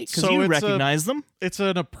fun, right? Because you recognize them. It's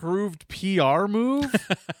an approved PR move.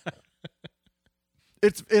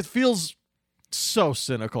 It feels so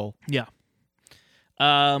cynical. Yeah.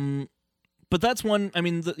 But that's one. I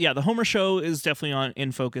mean, the Homer show is definitely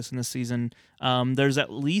in focus in this season. There's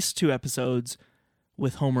at least 2 episodes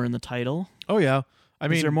with Homer in the title. Oh yeah.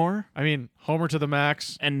 Is there more? I mean, Homer to the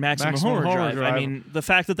Max. And Maximum Homer Drive. I mean, the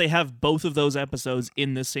fact that they have both of those episodes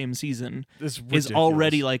in the same season is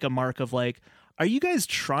already like a mark of like, are you guys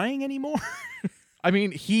trying anymore? I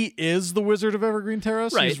mean, he is the Wizard of Evergreen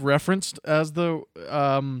Terrace. Right. He's referenced as the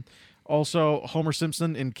also Homer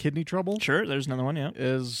Simpson in Kidney Trouble. Sure, there's another one, yeah.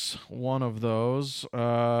 Is one of those.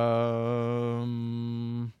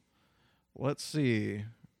 Let's see.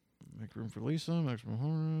 Make Room for Lisa, Maximum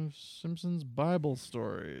Horror, Simpsons Bible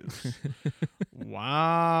Stories.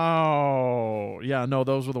 Wow. Yeah, no,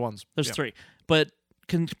 those were the ones. There's 3. But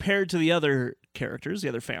compared to the other characters, the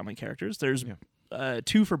other family characters, there's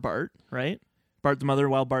 2 for Bart, right? Bart the Mother,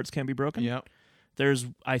 While Bart's Can't Be Broken. Yeah. There's,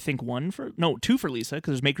 I think, 2 for Lisa,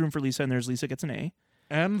 because there's Make Room for Lisa and there's Lisa Gets an A.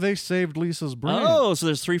 And they saved Lisa's brain. Oh, so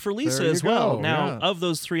there's 3 for Lisa as well. Go. Now, yeah. of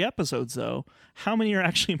those 3 episodes, though, how many are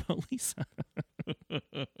actually about Lisa?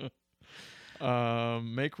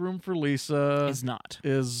 Make Room for Lisa Is not.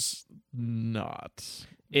 It's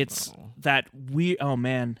that we. Oh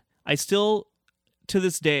man, I still to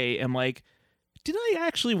this day am like, did I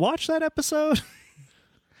actually watch that episode?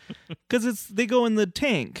 Because they go in the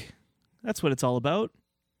tank. That's what it's all about.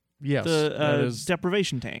 Yes, The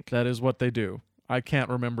deprivation tank. That is what they do. I can't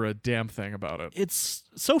remember a damn thing about it. It's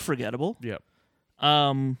so forgettable. Yep.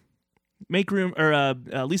 Make Room or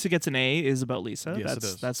Lisa Gets an A is about Lisa. Yes, it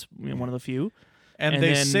is. That's one of the few. And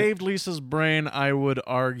they saved Lisa's brain, I would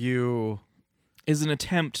argue, is an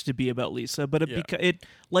attempt to be about Lisa, but it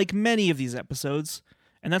like many of these episodes,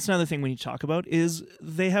 and that's another thing we need to talk about, is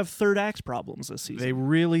they have third act problems this season. They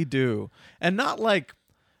really do. And not like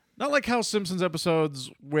how Simpsons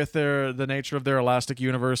episodes with the nature of their elastic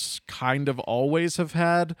universe kind of always have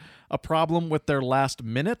had a problem with their last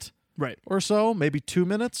minute or so, maybe 2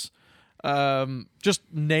 minutes. Just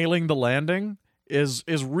nailing the landing is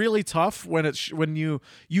really tough when you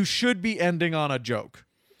should be ending on a joke.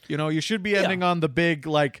 You know, you should be ending on the big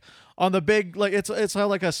it's how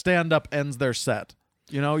like a stand-up ends their set.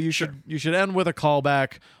 You know, you should end with a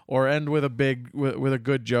callback or end with a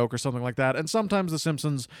good joke or something like that. And sometimes the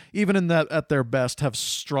Simpsons, even at their best, have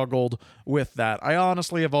struggled with that. I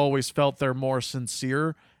honestly have always felt their more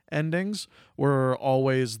sincere endings were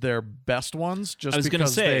always their best ones, just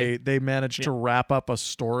because they managed to wrap up a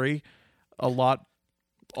story a lot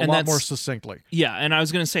more succinctly. Yeah, and I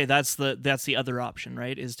was going to say that's the other option,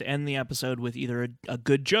 right? Is to end the episode with either a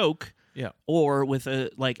good joke, or with a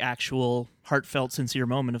actual heartfelt, sincere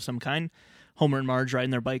moment of some kind. Homer and Marge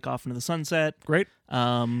riding their bike off into the sunset. Great.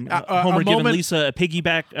 Homer giving Lisa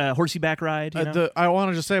a horseback ride. You know? I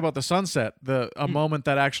want to just say about the sunset, a moment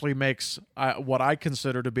that actually makes what I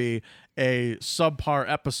consider to be a subpar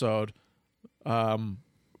episode good.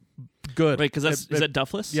 Right, because is that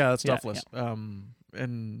Duffless? Yeah, that's Duffless. Yeah.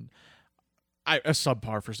 And a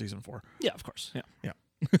subpar for season 4. Yeah, of course. Yeah.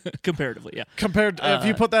 Comparatively, yeah. If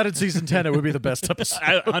you put that in season 10, it would be the best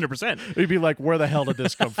episode. 100%. We'd be like, where the hell did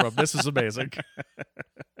this come from? This is amazing.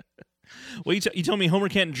 Well, you tell me Homer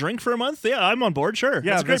can't drink for a month? Yeah, I'm on board. Sure.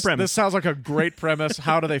 Yeah, that's a great premise. This sounds like a great premise.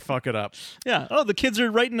 How do they fuck it up? Yeah. Oh, the kids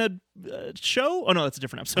are writing a show? Oh, no, that's a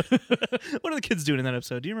different episode. What are the kids doing in that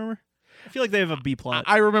episode? Do you remember? I feel like they have a B plot.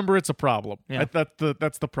 I remember it's a problem. Yeah.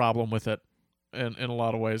 That's the problem with it. In a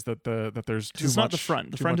lot of ways that there's too much. It's not the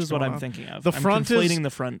front. The front is what I'm thinking of. The front I'm conflating the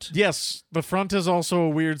front. Yes, the front is also a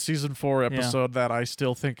weird season 4 episode that I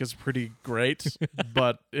still think is pretty great,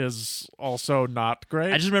 but is also not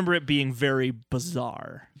great. I just remember it being very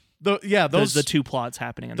bizarre. Those the 2 plots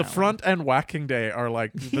happening in the front and Whacking Day are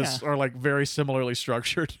like are very similarly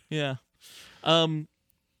structured. Yeah. The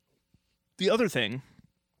other thing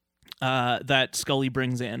that Scully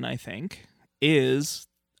brings in, I think, is.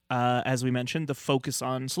 As we mentioned, the focus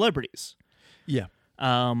on celebrities. Yeah.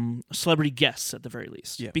 Celebrity guests, at the very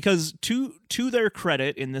least. Yeah. Because to their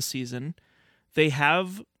credit in this season, they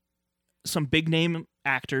have some big-name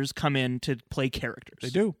actors come in to play characters. They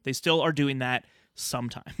do. They still are doing that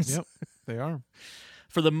sometimes. Yep, they are.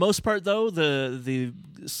 For the most part, though, the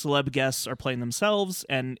celeb guests are playing themselves,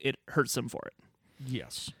 and it hurts them for it.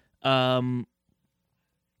 Yes. But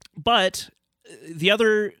the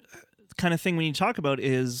other kind of thing we need to talk about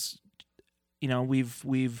is, you know, we've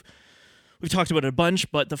talked about it a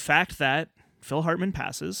bunch, but the fact that Phil Hartman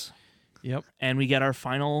passes, and we get our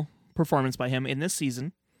final performance by him in this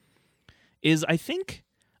season is, I think,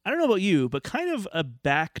 I don't know about you, but kind of a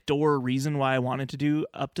backdoor reason why I wanted to do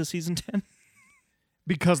up to season 10.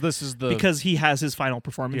 Because he has his final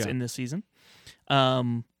performance in this season.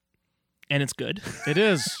 And it's good. It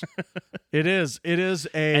is. It is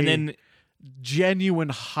a and then genuine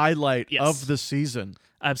highlight of the season.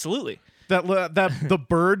 Absolutely. That the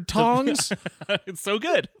bird tongs. It's so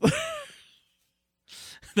good.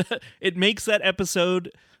 It makes that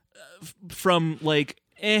episode from like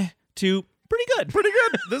to pretty good. Pretty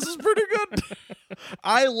good. This is pretty good.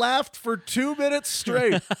 I laughed for 2 minutes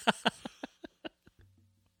straight.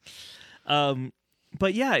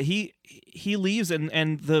 But yeah, he leaves,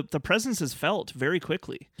 and the presence is felt very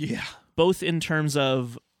quickly. Yeah. Both in terms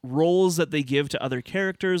of roles that they give to other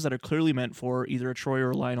characters that are clearly meant for either a Troy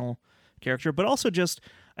or a Lionel character, but also just,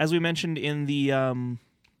 as we mentioned in the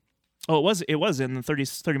it was in the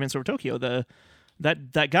 30 Minutes Over Tokyo,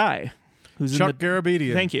 that guy who's Chuck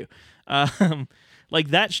Garabedian. Thank you. Like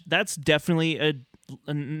that's definitely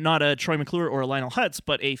not a Troy McClure or a Lionel Hutz,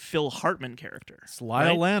 but a Phil Hartman character. It's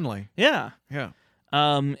Lyle Lanley. Yeah. Yeah.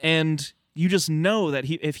 And you just know that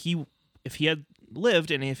if he had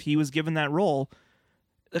lived and if he was given that role,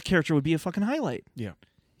 the character would be a fucking highlight. Yeah.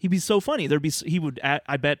 He'd be so funny.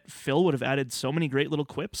 I bet Phil would have added so many great little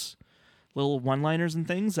quips, little one-liners and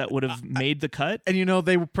things that would have made the cut. And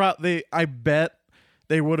they were I bet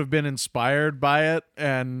they would have been inspired by it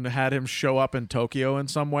and had him show up in Tokyo in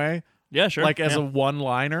some way. Yeah, sure. Like as a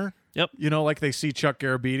one-liner. Yep. Like they see Chuck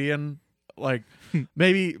Garabedian, like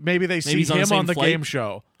maybe they see he's him on the flight. game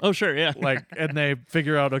show. Oh, sure, yeah. Like, and they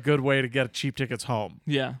figure out a good way to get cheap tickets home.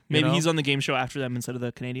 Yeah. Maybe he's on the game show after them instead of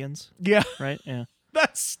the Canadians. Yeah. Right? Yeah.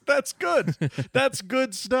 That's good. That's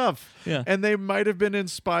good stuff. Yeah. And they might have been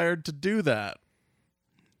inspired to do that.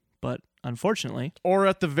 But unfortunately, or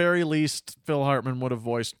at the very least, Phil Hartman would have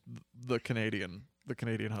voiced the Canadian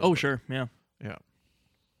husband. Oh, sure. Yeah. Yeah.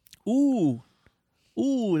 Ooh,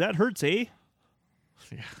 that hurts, eh?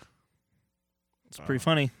 Yeah. It's pretty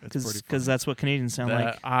funny because that's what Canadians sound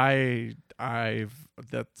like.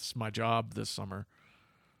 That's my job this summer.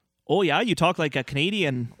 Oh yeah, you talk like a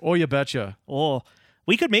Canadian. Oh, you betcha. Oh,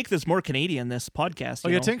 we could make this more Canadian, this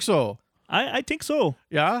podcast. You think so? I think so.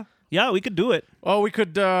 Yeah? Yeah, we could do it. Oh, we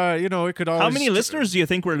could, we could always... How many listeners do you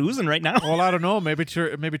think we're losing right now? Well, I don't know. Maybe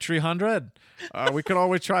 300. We could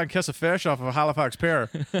always try and kiss a fish off of a Halifax pier.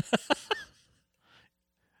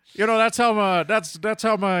 That's how my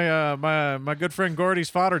good friend Gordy's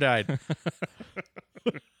father died.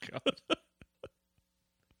 God.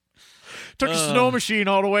 Took a snow machine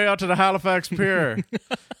all the way out to the Halifax pier.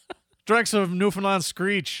 Drank some Newfoundland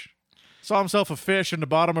Screech. Saw himself a fish in the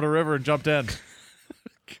bottom of the river and jumped in.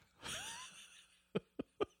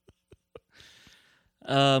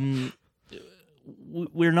 We're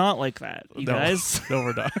not like that, you guys. No,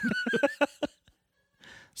 we're not.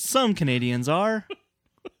 Some Canadians are.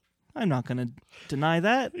 I'm not going to deny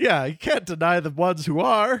that. Yeah, you can't deny the ones who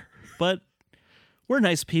are. But we're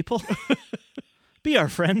nice people. Be our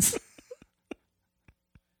friends.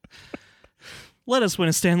 Let us win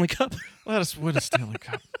a Stanley Cup. Let us win a Stanley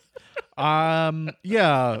Cup.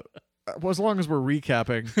 Yeah. Well, as long as we're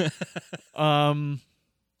recapping,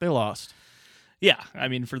 they lost. Yeah, I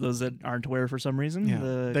mean, for those that aren't aware for some reason,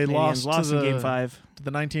 they Canadians lost in Game 5 to the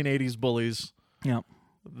 1980s bullies. Yeah,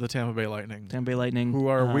 the Tampa Bay Lightning. Who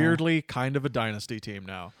are weirdly kind of a dynasty team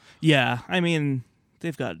now. Yeah, I mean,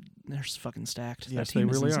 they're fucking stacked. Yes, that team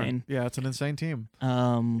they really is insane. are. Yeah, it's an insane team.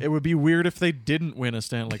 It would be weird if they didn't win a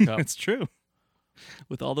Stanley Cup. It's true.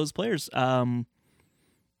 With all those players, I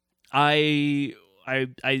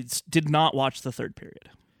did not watch the third period.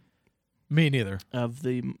 Me neither. Of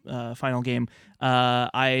the final game.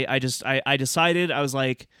 I decided, I was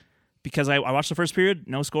like, because I watched the first period,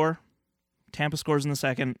 no score. Tampa scores in the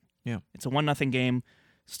second. Yeah. It's a 1-0 game.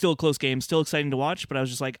 Still a close game. Still exciting to watch, but I was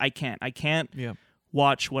just like, I can't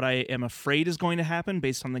watch what I am afraid is going to happen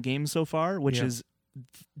based on the game so far, which is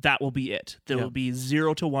that will be it. There will be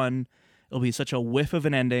 0-1. It'll be such a whiff of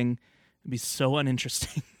an ending. It'll be so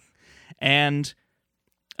uninteresting. And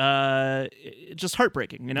just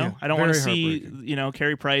heartbreaking, Yeah, I don't want to see,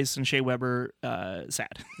 Carey Price and Shea Weber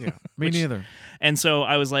sad. Yeah, me neither. And so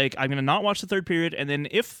I was like, I'm going to not watch the third period, and then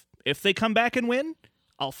if they come back and win,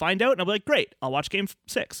 I'll find out, and I'll be like, great, I'll watch Game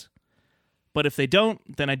 6. But if they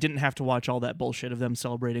don't, then I didn't have to watch all that bullshit of them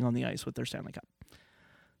celebrating on the ice with their Stanley Cup.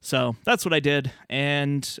 So that's what I did.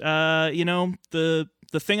 And,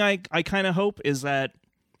 the thing I kind of hope is that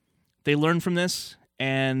they learn from this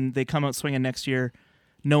and they come out swinging next year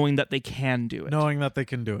knowing that they can do it. Knowing that they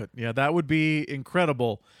can do it. Yeah, that would be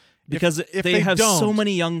incredible. Because if they have so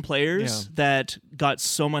many young players that got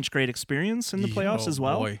so much great experience in the playoffs as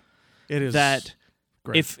well. Boy. It is that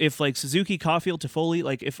great. If like Suzuki, Caulfield, Toffoli,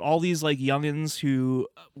 like if all these like youngins who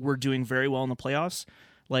were doing very well in the playoffs,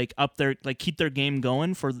 like up there, like keep their game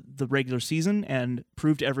going for the regular season and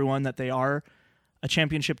prove to everyone that they are a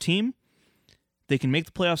championship team, they can make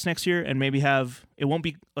the playoffs next year and maybe it won't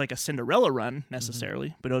be like a Cinderella run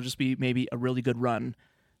necessarily, but it'll just be maybe a really good run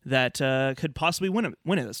that could possibly win it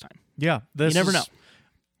this time. Yeah. You never know.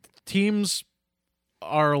 Teams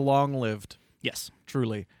are long-lived. Yes.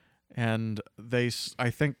 Truly. and I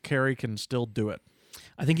think Carey can still do it.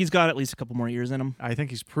 I think he's got at least a couple more years in him. I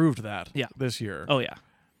think he's proved that this year. Oh, yeah.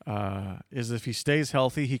 Is if he stays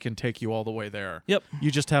healthy, he can take you all the way there. Yep.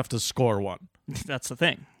 You just have to score one. That's the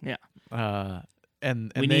thing. Yeah.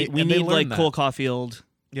 And we need like that. Cole Caulfield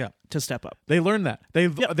to step up. They learned that.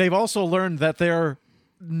 They've also learned that they're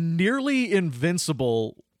nearly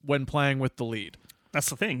invincible when playing with the lead. That's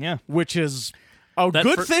the thing, yeah. Which is a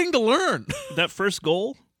good thing to learn. That first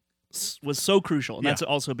goal was so crucial. And that's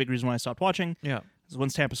also a big reason why I stopped watching. Yeah. Because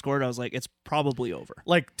once Tampa scored, I was like, it's probably over.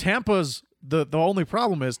 Like Tampa's the only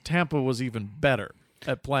problem is Tampa was even better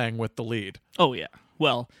at playing with the lead. Oh yeah.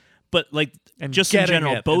 Well, but like and just in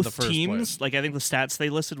general, both in teams, place. like I think the stats they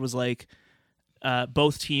listed was like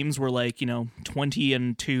both teams were like,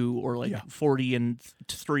 20-2 or like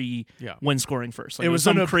 40-3 when scoring first. Like, it was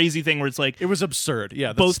some crazy thing where it's like it was absurd.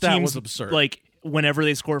 Yeah, both stat teams was absurd. Like whenever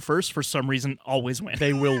they score first, for some reason, always win.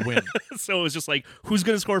 They will win. So it was just like, who's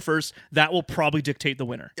going to score first? That will probably dictate the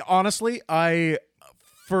winner. Honestly,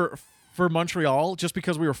 for Montreal, just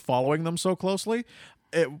because we were following them so closely,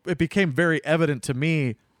 it became very evident to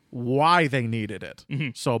me why they needed it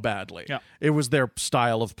so badly. Yeah. It was their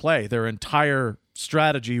style of play. Their entire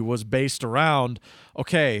strategy was based around,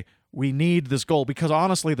 okay, we need this goal, because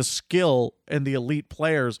honestly, the skill and the elite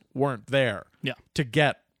players weren't there to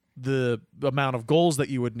get the amount of goals that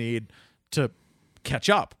you would need to catch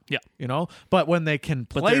up. Yeah. But when they can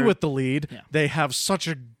play with the lead, they have such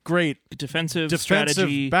a great defensive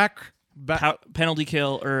strategy, penalty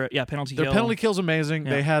kill. Their penalty kill's amazing.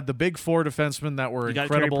 They had the big four defensemen that were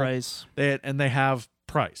incredible. Price. They have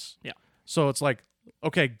Price. Yeah. So it's like,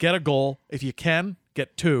 okay, get a goal. If you can,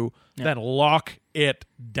 get two, then lock it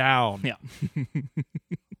down. Yeah.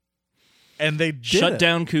 And they did shut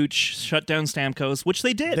down Cooch, shut down Stamkos, which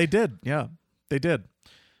they did. They did, yeah. They did.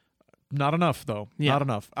 Not enough, though. Yeah. Not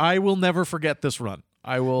enough. I will never forget this run.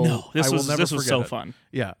 This was so fun.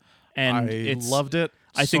 Yeah. And I loved it.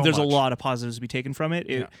 I think so there's much. a lot of positives to be taken from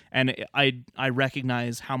it. I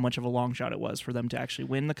recognize how much of a long shot it was for them to actually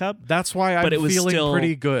win the cup. That's why I'm feeling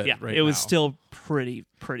pretty good right now. It was still pretty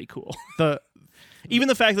cool. The Even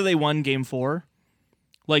the fact that they won Game 4,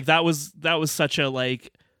 like that was such a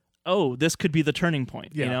like, oh, this could be the turning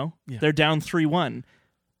point. Yeah. They're down 3-1.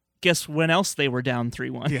 Guess when else they were down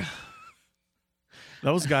 3-1? Yeah.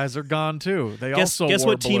 Those guys are gone too. They guess wore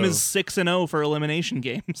what blue. team is 6-0 for elimination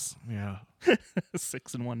games? Yeah.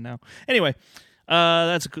 6-1 now. Anyway,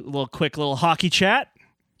 that's a quick little hockey chat.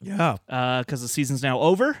 Yeah. Because the season's now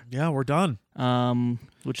over. Yeah, we're done.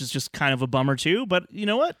 Which is just kind of a bummer too. But you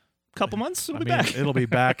know what? Couple months, it'll be back. It'll be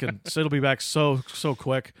back, and it'll be back so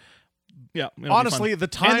quick. Yeah. Honestly, the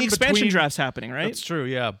time and the expansion draft's happening, right? That's true.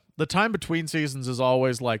 Yeah, the time between seasons is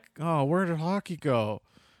always like, oh, where did hockey go?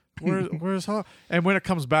 Where's hockey? And when it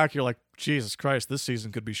comes back, you're like, Jesus Christ, this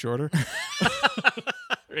season could be shorter.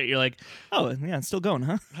 Right, you're like, oh yeah, it's still going,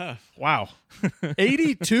 huh? Wow,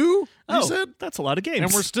 82. You said that's a lot of games,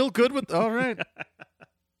 and we're still good with. All right,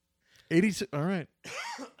 82. All right.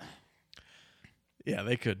 Yeah,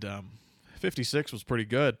 they could. 56 was pretty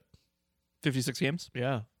good. 56 games.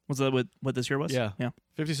 Yeah. Was that what this year was? Yeah.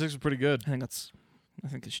 56 was pretty good. I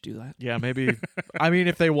think they should do that. Yeah, maybe. I mean,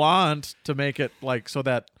 if they want to make it like so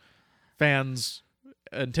that fans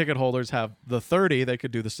and ticket holders have the 30, they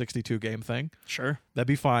could do the 62 game thing. Sure. That'd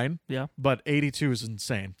be fine. Yeah. But 82 is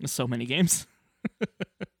insane. There's so many games.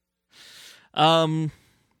 Well,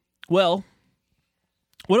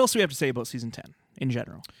 what else do we have to say about season 10 in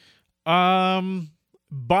general?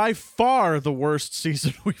 By far the worst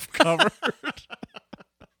season we've covered.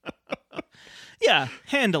 Yeah,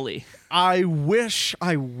 handily. I wish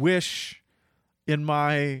in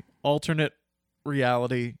my alternate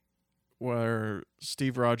reality where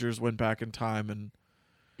Steve Rogers went back in time and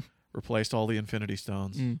replaced all the Infinity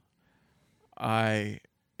Stones, I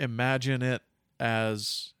imagine it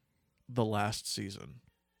as the last season.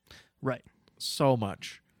 Right. So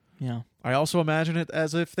much. Yeah. I also imagine it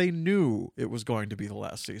as if they knew it was going to be the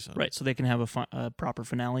last season. Right, so they can have a proper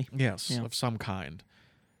finale. Yes, of some kind.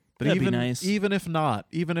 But That'd be nice. Even if not,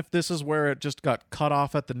 even if this is where it just got cut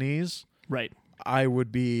off at the knees, right, I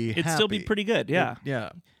would be It'd happy. still be pretty good, yeah.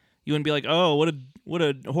 Yeah. You wouldn't be like, oh, what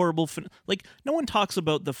a horrible... Like, no one talks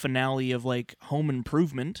about the finale of, like, Home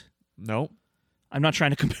Improvement. Nope. I'm not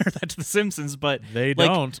trying to compare that to The Simpsons, but... They like,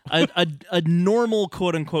 don't. a normal,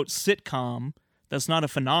 quote-unquote, sitcom that's not a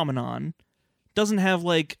phenomenon doesn't have,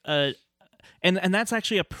 like, a... And that's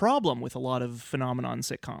actually a problem with a lot of phenomenon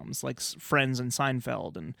sitcoms, like Friends and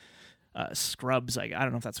Seinfeld and Scrubs. I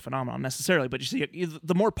don't know if that's a phenomenon necessarily, but you see,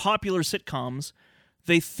 the more popular sitcoms,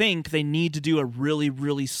 they think they need to do a really,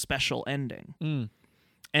 really special ending.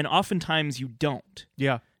 And oftentimes you don't.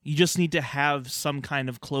 Yeah. You just need to have some kind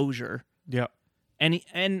of closure. Yeah.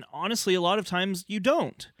 And honestly, a lot of times you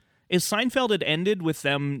don't. If Seinfeld had ended with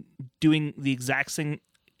them doing the exact same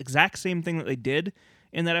thing that they did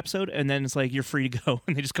in that episode, and then it's like, you're free to go,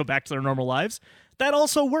 and they just go back to their normal lives, that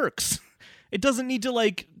also works. It doesn't need to,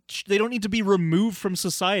 like, they don't need to be removed from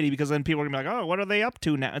society, because then people are going to be like, oh, what are they up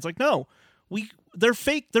to now? It's like, no, they're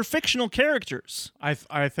fake. They're fictional characters. I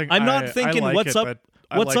think I'm not thinking, like what's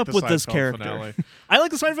up with this character? Finale. I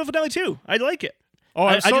like the Seinfeld finale too. I like it. Oh,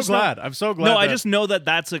 I'm so glad. I'm so glad. No, I just know that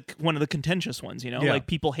that's one of the contentious ones, you know? Yeah. Like,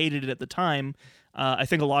 people hated it at the time. I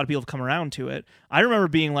think a lot of people have come around to it. I remember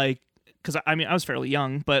being like, because I mean, I was fairly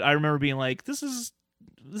young, but I remember being like, this is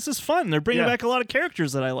fun. They're bringing back a lot of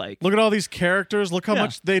characters that I like. Look at all these characters. Look how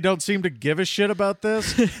much they don't seem to give a shit about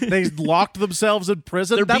this. They locked themselves in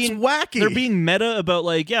prison. That's wacky. They're being meta about,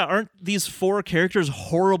 like, yeah, aren't these 4 characters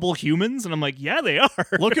horrible humans? And I'm like, yeah, they are.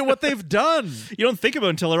 Look at what they've done. You don't think about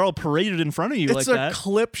it until they're all paraded in front of you like that. It's a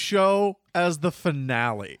clip show as the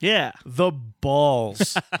finale. Yeah. The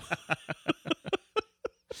balls.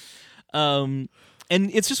 And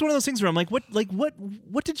it's just one of those things where I'm like,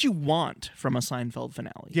 what did you want from a Seinfeld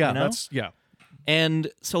finale? Yeah, you know? that's And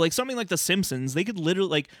so, like, something like The Simpsons, they could literally,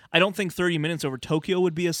 like, I don't think 30 Minutes Over Tokyo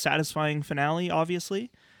would be a satisfying finale, obviously,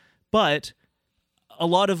 but a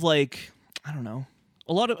lot of, like, I don't know,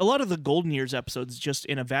 a lot of the Golden Years episodes just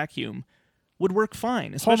in a vacuum would work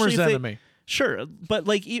fine. Homer's Enemy. Sure, but,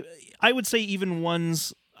 like, I would say even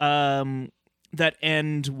ones that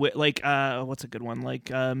end with, like, what's a good one? Like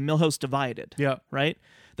Milhouse Divided. Yeah. Right?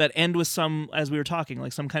 That end with some, as we were talking,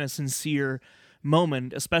 like some kind of sincere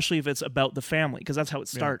moment, especially if it's about the family, because that's how it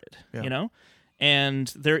started, you know? And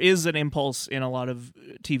there is an impulse in a lot of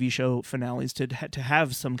TV show finales to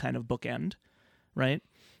have some kind of bookend, right?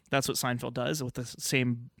 That's what Seinfeld does with the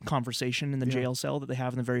same conversation in the jail cell that they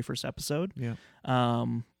have in the very first episode. Yeah.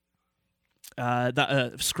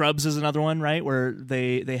 Scrubs is another one, right? Where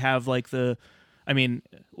they have, like, the... I mean,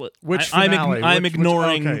 I'm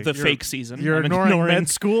ignoring the fake season. You're ignoring Med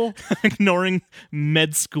School? Ignoring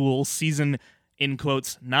Med School season, in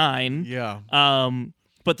quotes, 9. Yeah.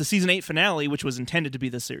 But the season 8 finale, which was intended to be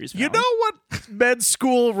the series finale. You know what Med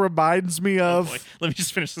School reminds me of? Oh boy. Let me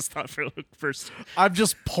just finish this thought first. I'm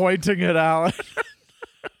just pointing it out.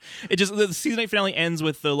 The season 8 finale ends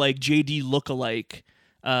with the, like, JD lookalike.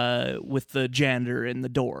 With the janitor in the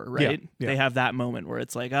door, right? Yeah. They have that moment where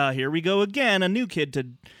it's like, here we go again, a new kid to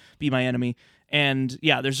be my enemy. And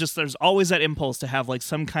yeah, there's always that impulse to have, like,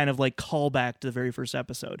 some kind of, like, callback to the very first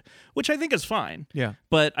episode, which I think is fine. Yeah.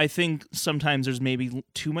 But I think sometimes there's maybe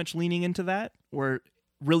too much leaning into that, where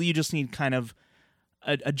really you just need kind of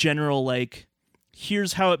a general, like,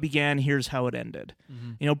 here's how it began, here's how it ended.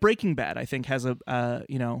 Mm-hmm. You know, Breaking Bad, I think, has a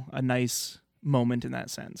nice moment in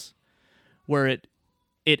that sense, where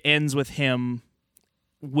it ends with him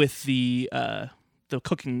with the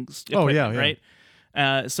cooking equipment,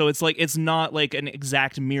 right? So it's like, it's not like an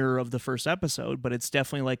exact mirror of the first episode, but it's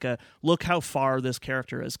definitely like a look how far this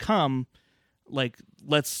character has come. Like,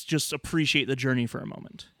 let's just appreciate the journey for a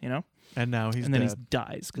moment, you know? And now he's and then dead. he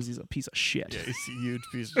dies because he's a piece of shit. Yeah, he's a huge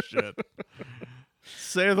piece of shit.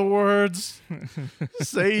 Say the words.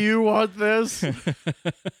 Say you want this.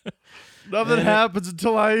 Nothing happens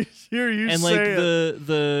until I hear you say it. And, like,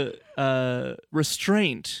 the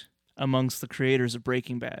restraint amongst the creators of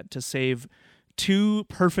Breaking Bad to save 2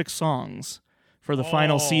 perfect songs for the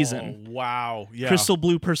final season. Wow. Yeah. Crystal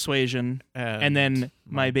Blue Persuasion and then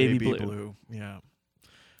My Baby Blue. Yeah.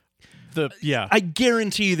 I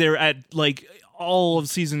guarantee they're at, like, all of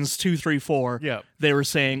seasons 2, 3, 4. Yeah. They were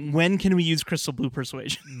saying, when can we use Crystal Blue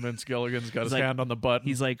Persuasion? Vince Gilligan's got his hand on the button.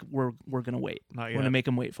 He's like, we're gonna wait. Not yet. We're gonna make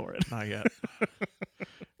him wait for it. Not yet.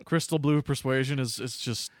 Crystal Blue Persuasion is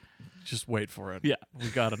just wait for it. Yeah. We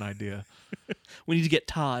got an idea. We need to get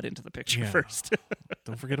Todd into the picture first.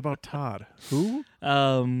 Don't forget about Todd. Who?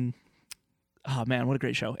 Oh man, what a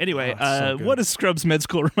great show. Anyway, so what does Scrubs Med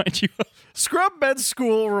School remind you of? Scrub Med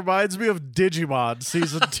School reminds me of Digimon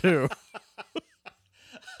Season 2.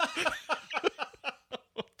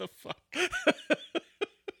 What the fuck?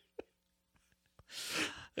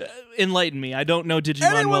 Enlighten me. I don't know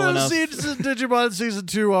Digimon well enough. Anyone who's seen Digimon Season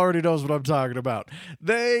 2 already knows what I'm talking about.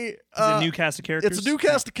 It's a new cast of characters? It's a new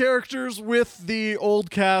cast of characters with the old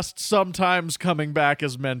cast sometimes coming back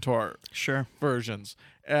as mentor versions.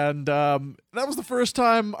 And that was the first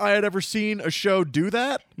time I had ever seen a show do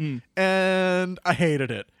that, and I hated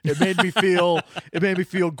it. It made me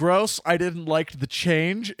feel gross. I didn't like the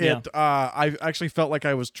change. I actually felt like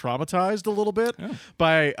I was traumatized a little bit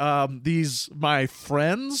by my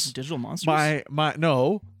friends, digital monsters.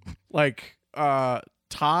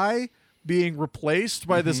 Ty being replaced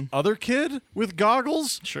by this other kid with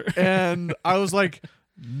goggles. Sure. And I was like,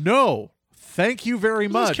 no, thank you very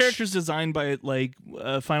much. Those characters designed by like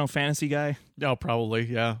a Final Fantasy guy. Oh, probably,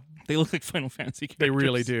 yeah. They look like Final Fantasy characters. They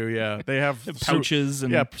really do, yeah. They have pouches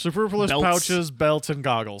and superfluous belts. pouches, belts, and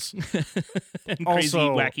goggles. And crazy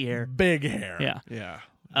also, wacky hair. Big hair. Yeah.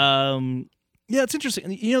 Yeah, it's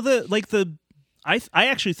interesting. You know, I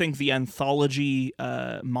actually think the anthology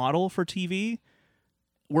model for TV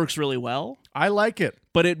works really well. I like it.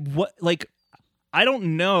 But I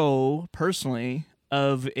don't know personally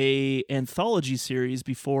of a anthology series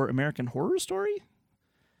before American Horror Story.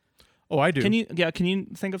 Oh, I do. Can you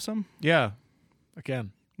think of some? Yeah. I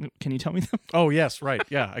can. Can you tell me them? Oh, yes, right.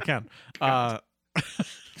 Yeah, I can.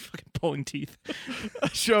 Fucking pulling teeth. A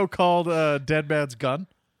show called Dead Man's Gun.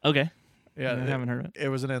 Okay. Yeah, I haven't heard it. It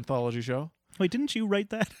was an anthology show. Wait, didn't you write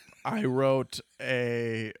that? I wrote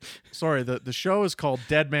the show is called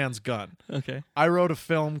Dead Man's Gun. Okay. I wrote a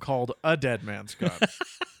film called A Dead Man's Gun.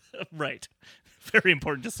 Right. Very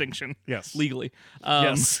important distinction. Yes. Legally.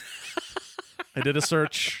 Yes. I did a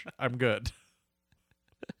search. I'm good.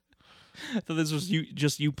 So this was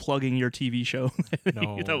you plugging your TV show.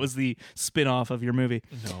 No. That was the spin-off of your movie.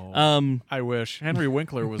 No. I wish. Henry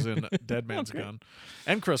Winkler was in Dead Man's Gun.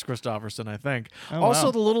 And Chris Christopherson, I think. Oh, also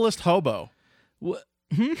wow. The Littlest Hobo. What?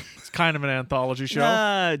 It's kind of an anthology show.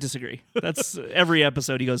 I disagree. That's every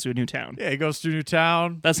episode he goes to a new town. Yeah, he goes to a new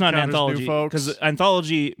town. That's not an anthology. Folks. Because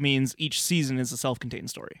anthology means each season is a self-contained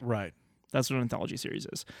story. Right. That's what an anthology series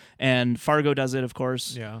is. And Fargo does it, of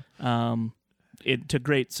course. Yeah. It to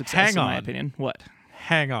great success, in my opinion. What?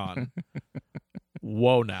 Hang on.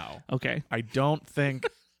 Whoa now. Okay. I don't think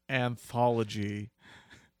anthology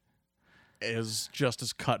is just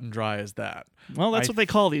as cut and dry as that. Well, that's what they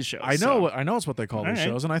call these shows. I know it's what they call these right.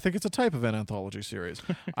 shows, and I think it's a type of an anthology series.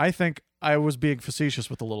 I think I was being facetious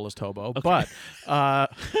with The Littlest Hobo, Okay.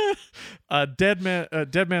 but Dead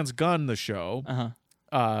Man's Gun, the show,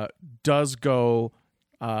 does go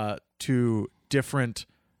to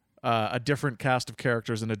a different cast of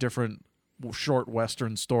characters in a different short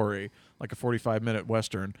Western story, like a 45-minute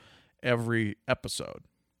Western, every episode.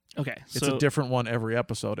 Okay. It's a different one every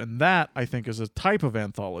episode, and that, I think, is a type of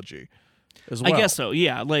anthology as well. I guess so,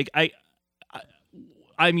 yeah. Like,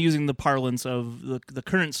 I'm using the parlance of the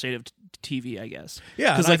current state of TV, I guess.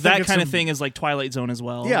 Yeah. Because like that kind of thing is like Twilight Zone as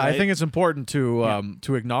well. Yeah, right? I think it's important to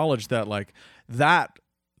acknowledge that, like, that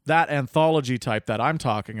anthology type that I'm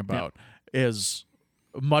talking about is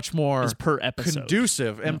much more per episode.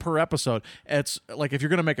 conducive and per episode. It's like, if you're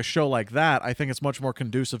going to make a show like that, I think it's much more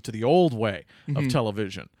conducive to the old way of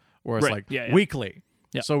television, where it's weekly.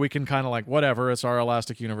 Yeah. So we can kind of like, whatever, it's our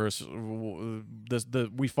elastic universe.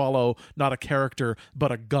 We follow not a character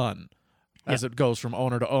but a gun as it goes from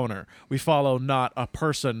owner to owner. We follow not a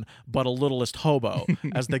person but a littlest hobo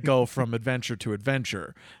as they go from adventure to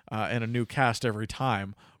adventure, and a new cast every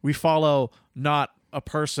time. We follow not a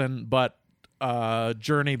person but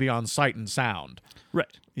journey beyond sight and sound.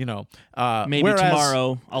 Right. You know, maybe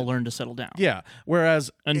tomorrow I'll learn to settle down. Yeah.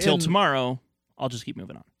 Whereas until tomorrow, I'll just keep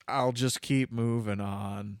moving on. I'll just keep moving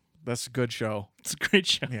on. That's a good show. It's a great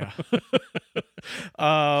show. Yeah.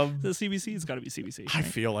 The CBC has got to be CBC. Right? I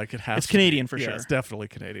feel like it has. It's Canadian for yeah, sure. It's definitely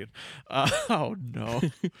Canadian. Oh no.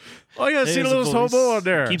 Oh yeah, see the There's a little voice. hobo on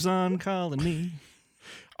there. Keeps on calling me.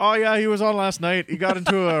 Oh yeah, he was on last night. He got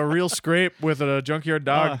into a real scrape with a junkyard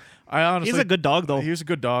dog. I honestly, he's a good dog though. He was a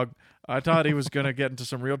good dog. I thought he was gonna get into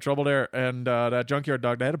some real trouble there, and that junkyard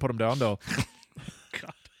dog, they had to put him down though.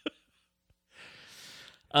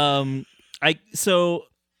 God.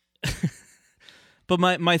 But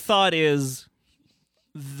my thought is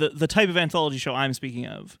the type of anthology show I'm speaking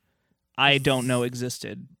of, I don't know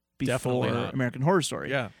existed before American Horror Story.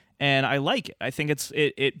 Yeah. And I like it. I think it's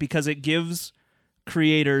because it gives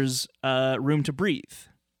creators room to breathe,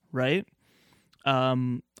 right?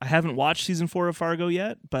 I haven't watched season 4 of Fargo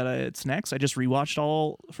yet, but it's next. I just rewatched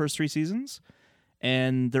all first 3 seasons,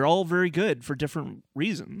 and they're all very good for different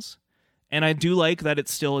reasons. And I do like that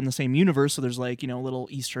it's still in the same universe, so there's like, little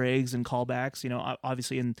Easter eggs and callbacks.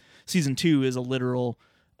 Obviously in season 2 is a literal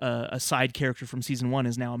a side character from season 1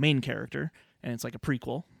 is now a main character, and it's like a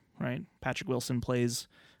prequel, right? Patrick Wilson plays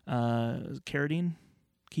Carradine,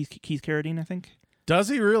 Keith Carradine, I think. Does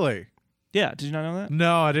he really? Yeah. Did you not know that?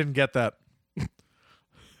 No, I didn't get that.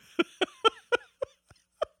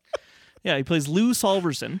 Yeah, he plays Lou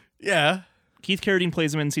Solverson. Yeah. Keith Carradine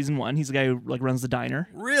plays him in season 1. He's the guy who like runs the diner.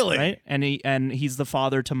 Really? Right? And he's the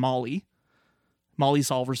father to Molly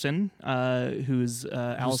Solverson, who's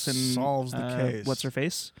Allison. Solves the case. What's her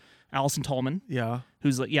face? Allison Tolman. Yeah.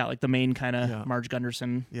 Who's like the main kind of Marge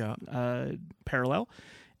Gunderson parallel.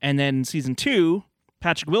 And then season 2,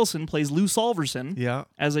 Patrick Wilson plays Lou Solverson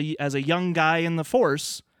as a young guy in the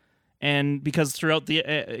Force. And because throughout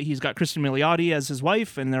he's got Kristen Milioti as his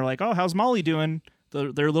wife, and they're like, oh, how's Molly doing?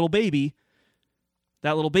 Their little baby.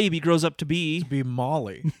 That little baby grows up to be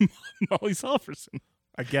Molly. Molly Solverson.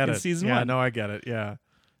 I get it. Season 1. No, I get it. Yeah.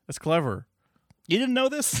 That's clever. You didn't know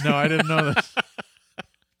this? No, I didn't know this.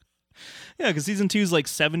 Yeah, because season 2 is like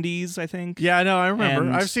 70s, I think. Yeah, I know. I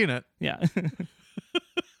remember. I've seen it. Yeah.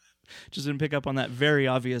 Just didn't pick up on that very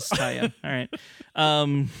obvious tie-in. All right.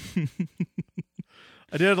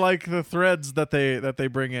 I did like the threads that they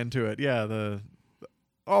bring into it. Yeah,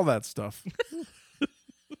 all that stuff.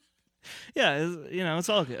 Yeah, it's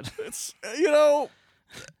all good. It's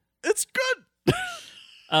it's good.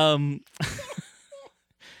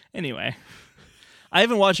 Anyway, I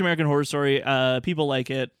haven't watched American Horror Story. People like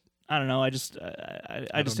it. I don't know. I just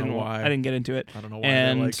didn't. I didn't get into it. I don't know why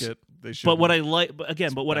they like it. They should. But what I like,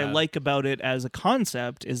 what I like about it as a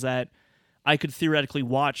concept is that I could theoretically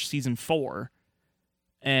watch season 4,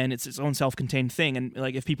 and it's its own self-contained thing. And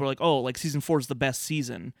like, if people are like, "Oh, like season 4 is the best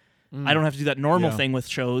season," I don't have to do that normal thing with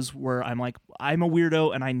shows where I'm like, I'm a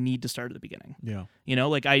weirdo and I need to start at the beginning. Yeah.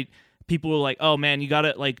 People are like, oh man, you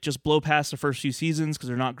gotta like just blow past the first few seasons because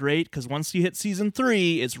they're not great. Because once you hit season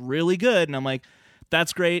 3, it's really good. And I'm like,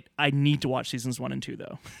 that's great. I need to watch seasons 1 and 2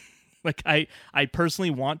 though. Like I personally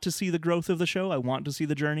want to see the growth of the show. I want to see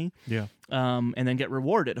the journey. Yeah. And then get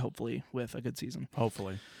rewarded hopefully with a good season.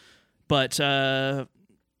 Hopefully. But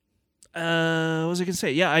what was I gonna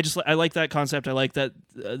say? Yeah, I like that concept. I like that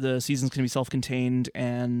the seasons can be self-contained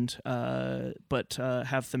and but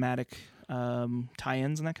have thematic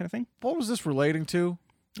tie-ins and that kind of thing. What was this relating to?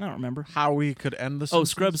 I don't remember. How we could end the Simpsons?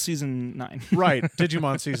 Scrubs season 9. Right,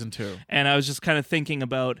 Digimon season 2. And I was just kind of thinking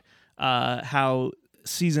about how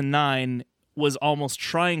season 9 was almost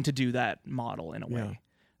trying to do that model in a way,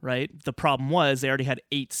 right? The problem was they already had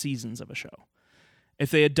 8 seasons of a show.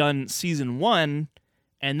 If they had done season 1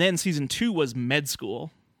 and then season 2 was med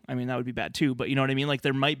school, I mean, that would be bad too, but you know what I mean? Like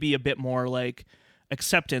there might be a bit more like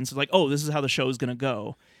acceptance, like, oh, this is how the show is going to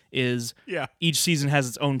go, is each season has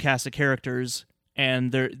its own cast of characters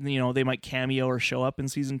and they might cameo or show up in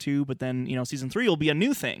season 2, but then, season 3 will be a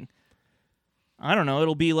new thing. I don't know.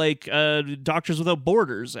 It'll be like Doctors Without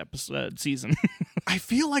Borders episode season. I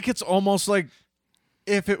feel like it's almost like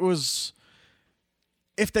if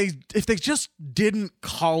they just didn't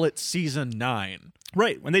call it season 9.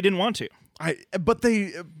 Right, when they didn't want to. They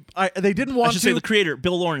didn't want to. I should say the creator,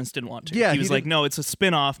 Bill Lawrence, didn't want to. Yeah, he was like, no, it's a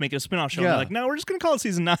spin-off, make it a spin-off show. Yeah. And they're like, no, we're just going to call it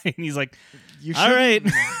season 9. And he's like, all right.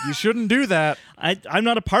 You shouldn't do that. I'm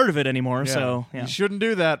not a part of it anymore, so yeah. You shouldn't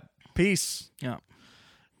do that. Peace. Yeah.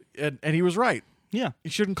 And he was right. Yeah. You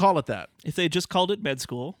shouldn't call it that. If they just called it Med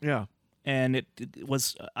School. Yeah. And it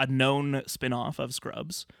was a known spin-off of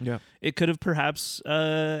Scrubs. Yeah. It could have perhaps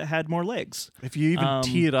had more legs. If you even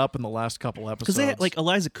tee it up in the last couple episodes. Because like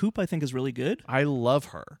Eliza Coupe, I think, is really good. I love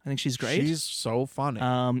her. I think she's great. She's so funny.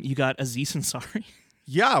 You got Aziz Ansari.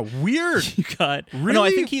 Yeah, weird. You got really? No, I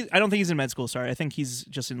don't think he's in med school. Sorry, I think he's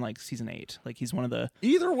just in like season 8. Like he's one of the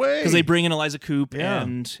either way because they bring in Eliza Coupe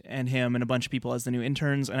and him and a bunch of people as the new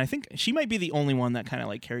interns, and I think she might be the only one that kind of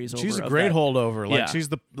like carries over. She's a great holdover. Like she's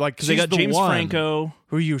the because they got James Franco,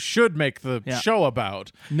 who you should make the show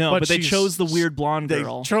about. No, but they chose the weird blonde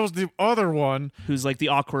girl. They chose the other one who's like the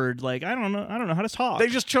awkward. Like I don't know how to talk. They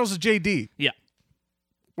just chose a JD. Yeah.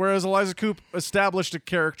 Whereas Eliza Coupe established a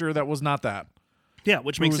character that was not that. Yeah,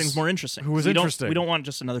 which makes things more interesting. Who was interesting. We don't want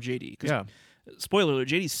just another JD. Yeah. Spoiler alert,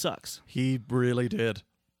 JD sucks. He really did.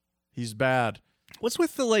 He's bad. What's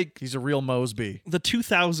with the like... He's a real Mosby. The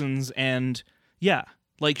 2000s and,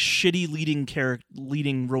 like shitty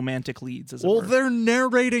leading romantic leads, as it were. They're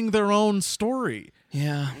narrating their own story.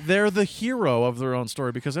 Yeah. They're the hero of their own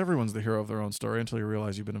story because everyone's the hero of their own story until you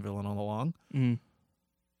realize you've been a villain all along. Mm.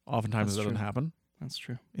 Oftentimes that doesn't happen. That's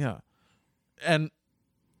true. Yeah. And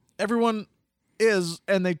everyone...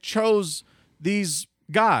 and they chose these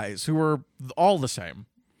guys who were all the same.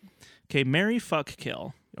 Okay, Marry, Fuck,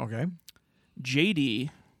 Kill. Okay. JD.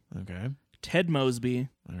 Okay. Ted Mosby.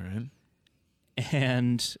 All right.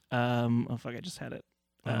 And oh fuck, I just had it.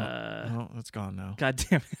 It's gone now. God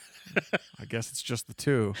damn it. I guess it's just the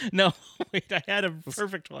 2. No, wait, I had a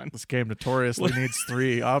perfect one. This game notoriously needs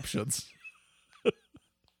 3 options.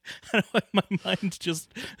 My mind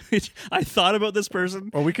just... I thought about this person.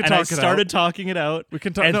 Well, we can talk it out. And I started talking it out. We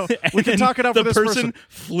can talk. We can talk it out for this person. The person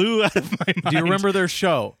flew out of my mind. Do you remember their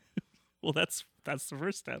show? Well, that's the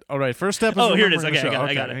first step. All right, first step. Is here it is. Okay,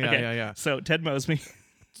 I got it. Yeah. So Ted Mosby.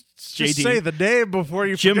 Just JD. say the name before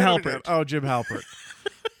you Jim forget Halpert. It. Oh, Jim Halpert.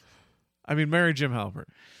 I mean, marry Jim Halpert.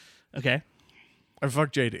 Okay. I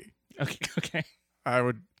fuck JD. Okay. I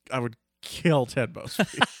would kill Ted Mosby.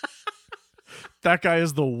 That guy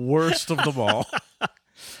is the worst of them all.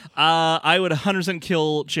 I would 100%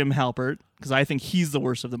 kill Jim Halpert because I think he's the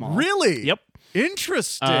worst of them all. Really? Yep.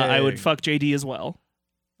 Interesting. I would fuck JD as well.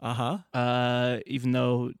 Uh-huh. Even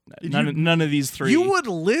though none of these three. You would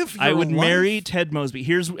live your I would life? marry Ted Mosby.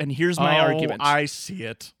 Here's my argument. I see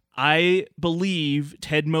it. I believe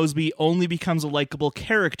Ted Mosby only becomes a likable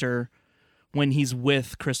character when he's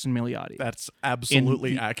with Kristen Milioti. That's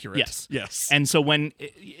absolutely accurate. Yes. Yes. And so when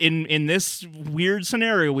in this weird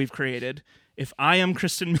scenario we've created, if I am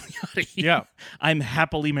Kristen Milioti, I'm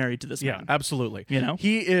happily married to this man. Yeah, absolutely. You know?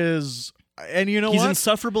 He is, and you know he's what?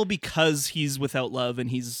 insufferable because he's without love and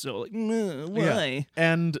he's so like, why? Yeah.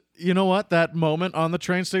 And you know what? That moment on the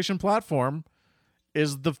train station platform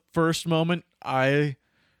is the first moment I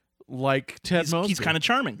like Ted Mosby. He's kind of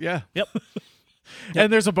charming. Yeah. Yep.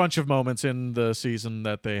 And there's a bunch of moments in the season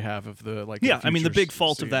that they have of the like. Yeah, I mean the big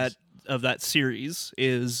fault scenes. of that series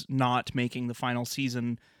is not making the final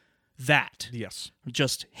season that. Yes.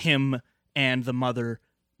 Just him and the mother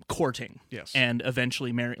courting. Yes. And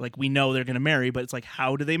eventually marry. Like we know they're going to marry, but it's like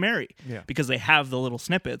how do they marry? Yeah. Because they have the little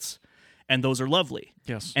snippets and those are lovely.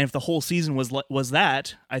 Yes. And if the whole season was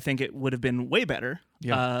that, I think it would have been way better.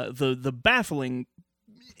 Yeah. The baffling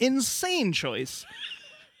insane choice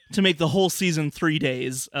to make the whole season 3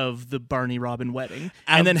 days of the Barney Robin wedding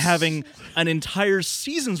and then having an entire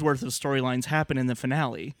season's worth of storylines happen in the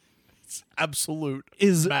finale. It's absolute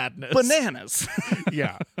is madness. Bananas.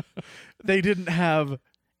 Yeah. They didn't have.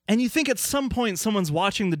 And you think at some point someone's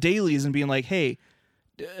watching the dailies and being like, hey,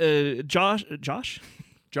 Josh?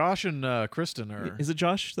 Josh and Kristen are. Is it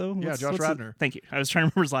Josh, though? Yeah, Josh Radnor. Thank you. I was trying to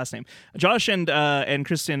remember his last name. Josh and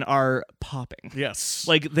Kristen are popping. Yes.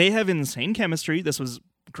 Like, they have insane chemistry. This was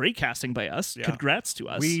great casting by us. Yeah. Congrats to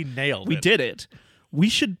us. We nailed it. We did it. We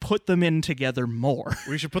should put them in together more.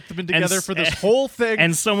 We should put them in together for this whole thing.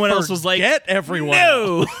 And someone else was like, "Get everyone."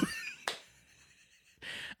 No.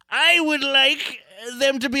 I would like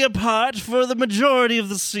them to be apart for the majority of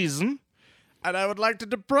the season. And I would like to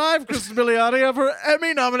deprive Kristen Milioti of her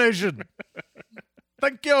Emmy nomination.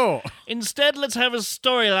 Thank you. Instead, let's have a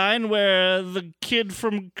storyline where the kid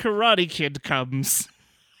from Karate Kid comes.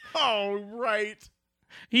 Oh, right.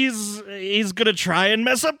 He's gonna try and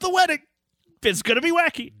mess up the wedding. It's gonna be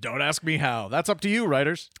wacky. Don't ask me how. That's up to you,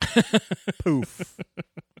 writers. Poof.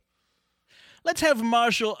 Let's have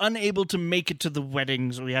Marshall unable to make it to the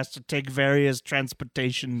wedding, so he has to take various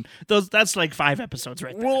transportation. That's like 5 episodes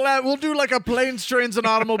right there. We'll do like a planes, trains, and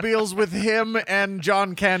automobiles with him and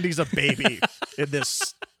John Candy's a baby in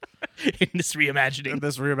this reimagining.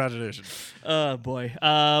 Oh boy,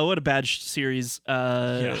 what a bad series.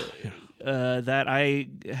 That I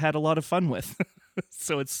had a lot of fun with.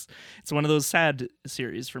 So it's one of those sad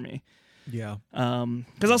series for me. Yeah.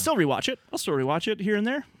 Because I'll still rewatch it. I'll still rewatch it here and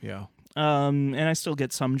there. Yeah. And I still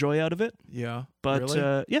get some joy out of it. Yeah. But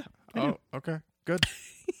really? Yeah. Oh, okay. Good.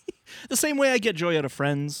 The same way I get joy out of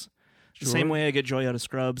Friends. The same way I get joy out of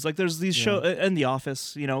Scrubs. Like there's these shows and The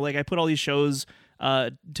Office, like I put all these shows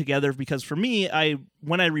together because for me,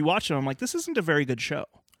 when I rewatch them, I'm like, this isn't a very good show.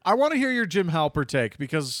 I want to hear your Jim Halpert take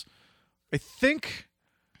because I think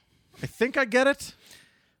I get it.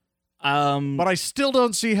 But I still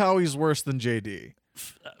don't see how he's worse than JD.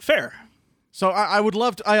 Fair. So I would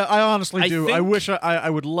love to. I honestly do. I wish I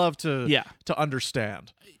would love to. Yeah. To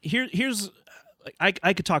understand. Here's. I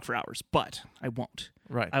could talk for hours, but I won't.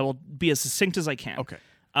 Right. I will be as succinct as I can. Okay.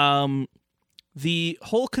 The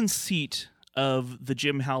whole conceit of the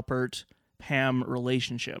Jim Halpert Pam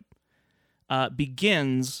relationship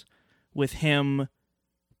begins with him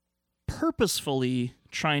purposefully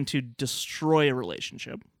trying to destroy a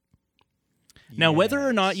relationship. Yes. Now, whether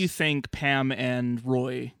or not you think Pam and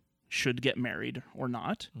Roy should get married or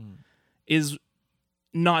not is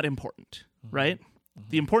not important, right? Mm-hmm.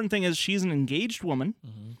 The important thing is she's an engaged woman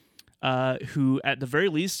who, at the very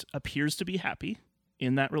least, appears to be happy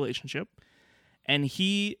in that relationship. And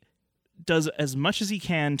he does as much as he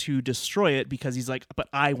can to destroy it because he's like, but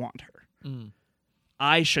I want her.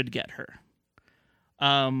 I should get her.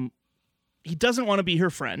 He doesn't want to be her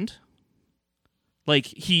friend. Like,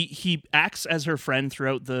 he acts as her friend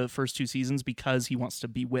throughout the first 2 seasons because he wants to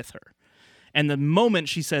be with her. And the moment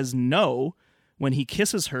she says no, when he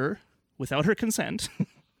kisses her without her consent,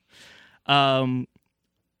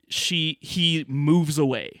 he moves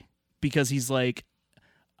away because he's like,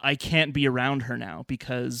 I can't be around her now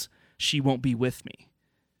because she won't be with me.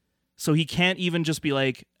 So he can't even just be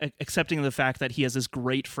like accepting the fact that he has this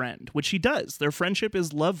great friend, which he does. Their friendship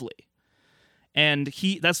is lovely. And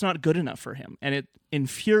that's not good enough for him. And it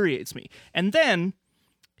infuriates me. And then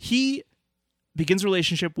he begins a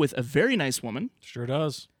relationship with a very nice woman. Sure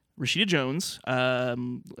does. Rashida Jones.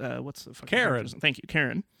 What's the fucking Karen. Thank you,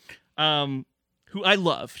 Karen. Who I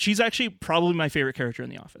love. She's actually probably my favorite character in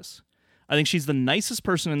The Office. I think she's the nicest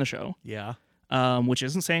person in the show. Yeah. Which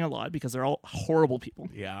isn't saying a lot because they're all horrible people.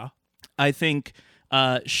 Yeah. I think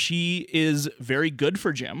she is very good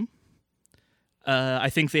for Jim. I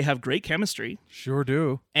think they have great chemistry. Sure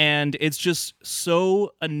do. And it's just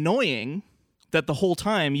so annoying that the whole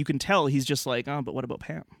time you can tell he's just like, oh, but what about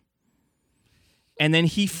Pam? And then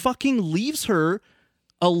he fucking leaves her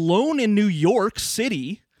alone in New York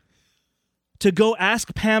City to go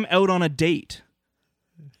ask Pam out on a date.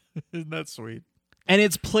 Isn't that sweet? And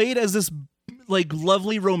it's played as this like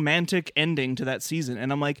lovely romantic ending to that season.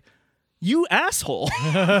 And I'm like, you asshole.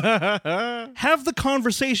 Have the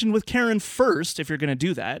conversation with Karen first if you're going to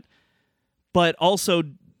do that. But also,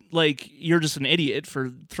 like, you're just an idiot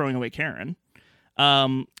for throwing away Karen.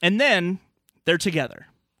 And then they're together.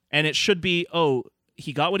 And it should be, oh,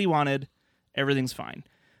 he got what he wanted. Everything's fine.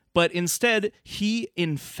 But instead, he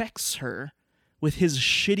infects her with his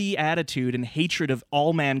shitty attitude and hatred of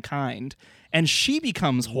all mankind. And she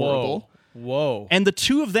becomes horrible. Whoa. And the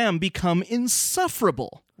two of them become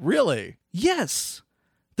insufferable. Really? Yes.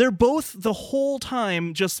 They're both the whole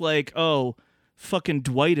time just like, oh, fucking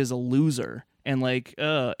Dwight is a loser. And like,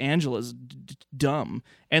 Angela's dumb.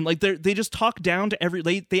 And like, they just talk down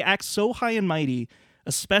to they act so high and mighty,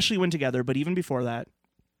 especially when together, but even before that.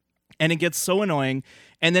 And it gets so annoying.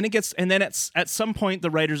 And then at some point, the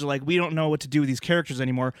writers are like, we don't know what to do with these characters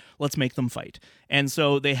anymore. Let's make them fight. And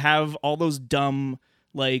so they have all those dumb,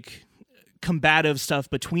 like, combative stuff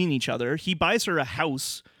between each other. He buys her a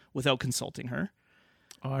house without consulting her.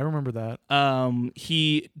 Oh, I remember that.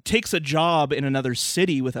 He takes a job in another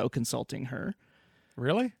city without consulting her.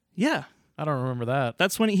 Really? Yeah. I don't remember that.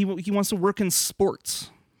 That's when he wants to work in sports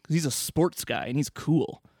because he's a sports guy and he's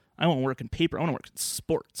cool. I won't work in paper. I want to work in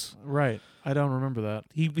sports. Right. I don't remember that.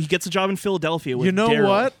 He gets a job in Philadelphia with You know Daryl.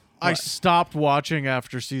 what? I stopped watching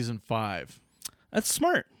after season 5. That's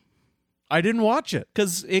smart. I didn't watch it.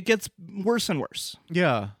 Because it gets worse and worse.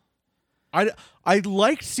 Yeah. I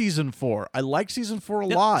liked season 4. I liked season 4 a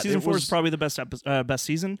lot. Season 4 is probably the best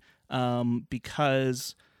season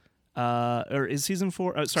because... or is season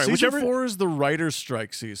 4... sorry, season 4 is the writer's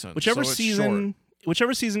strike season. Whichever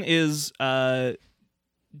season is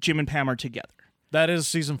Jim and Pam are together. That is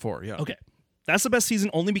season 4, yeah. Okay. That's the best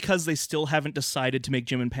season only because they still haven't decided to make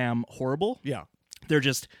Jim and Pam horrible. Yeah. They're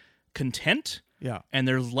just content. Yeah. And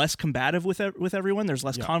they're less combative with everyone. There's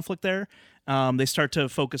less conflict there. They start to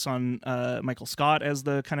focus on Michael Scott as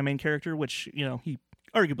the kind of main character, which, you know, he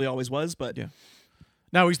arguably always was, but... Yeah.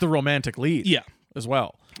 Now he's the romantic lead. Yeah. As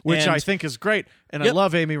well, which I think is great. And I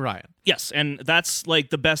love Amy Ryan. Yes, and that's like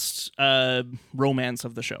the best romance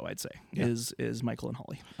of the show, I'd say, is Michael and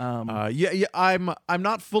Holly. Yeah, I'm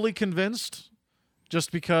not fully convinced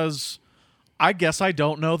just because I guess I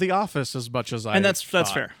don't know The Office as much as I And that's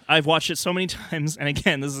thought. fair. I've watched it so many times, and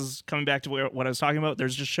again, this is coming back to what I was talking about.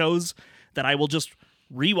 There's just shows that I will just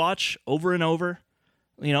rewatch over and over.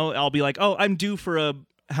 You know, I'll be like, oh, I'm due for a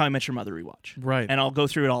How I Met Your Mother rewatch. Right. And I'll go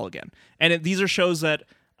through it all again. And these are shows that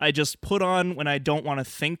I just put on when I don't want to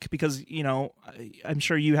think because, you know, I'm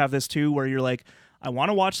sure you have this too where you're like, I want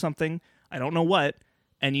to watch something, I don't know what,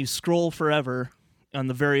 and you scroll forever on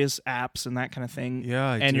the various apps and that kind of thing.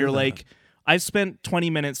 Yeah, and you're like, I've spent 20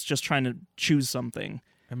 minutes just trying to choose something.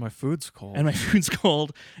 And my food's cold.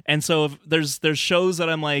 And so if there's shows that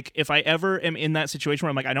I'm like, if I ever am in that situation where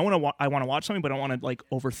I'm like, I want to watch something, but I don't want to like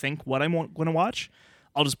overthink what I'm going to watch,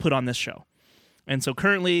 I'll just put on this show. And so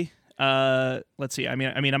currently, let's see. I mean,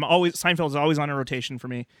 Seinfeld is always on a rotation for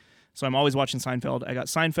me, so I'm always watching Seinfeld. I got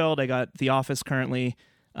Seinfeld. I got The Office currently.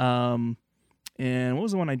 And what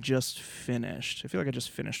was the one I just finished? I feel like I just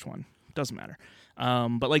finished one. Doesn't matter.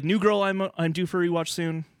 But like New Girl, I'm due for a rewatch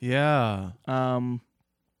soon. Yeah.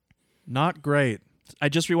 Not great. I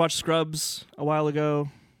just rewatched Scrubs a while ago.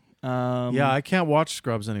 Yeah, I can't watch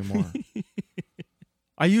Scrubs anymore.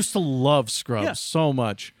 I used to love Scrubs so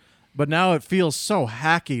much, but now it feels so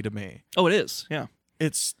hacky to me. Oh, it is. Yeah.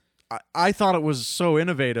 I thought it was so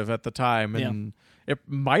innovative at the time, and it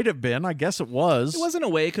might have been. I guess it was. It was in a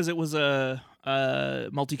way because it was a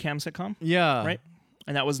multicam sitcom. Yeah. Right?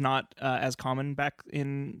 And that was not as common back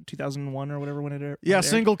in 2001 or whatever when it aired. Yeah,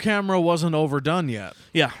 single camera wasn't overdone yet.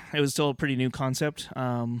 Yeah, it was still a pretty new concept.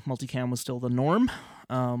 Multicam was still the norm.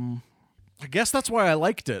 I guess that's why I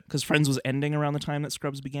liked it. Because Friends was ending around the time that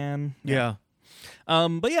Scrubs began. Yeah.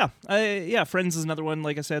 But yeah, Friends is another one,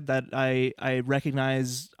 like I said, that I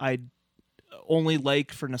recognize I only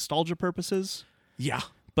like for nostalgia purposes. Yeah.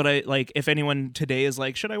 But I like if anyone today is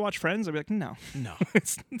like, should I watch Friends? I'd be like, no,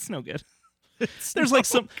 it's no good.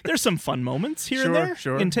 There's some fun moments here and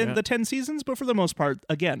there in the 10 seasons, but for the most part,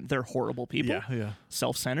 again, they're horrible people. Yeah.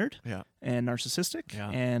 Self-centered. Yeah. And narcissistic.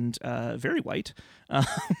 Yeah. And very white.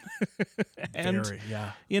 And very,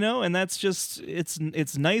 yeah. And that's just it's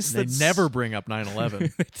nice. They never bring up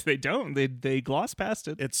 9/11. They don't. They gloss past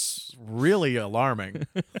it. It's really alarming.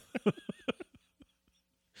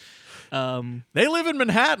 They live in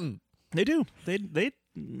Manhattan. They do. They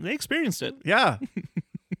experienced it. Yeah.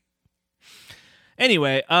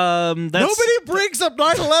 Anyway, nobody brings up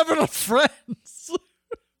 9/11 on Friends.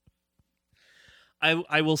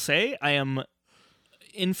 I will say I am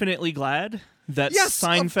infinitely glad that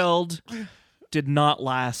Seinfeld did not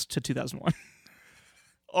last to 2001.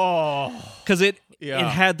 Oh, because it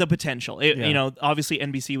had the potential. Obviously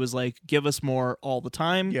NBC was like, give us more all the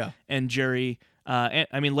time. Yeah, and Jerry.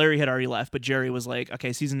 Larry had already left, but Jerry was like,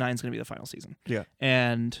 okay, season 9 is going to be the final season. Yeah.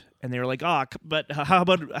 And they were like, but how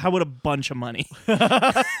about a bunch of money?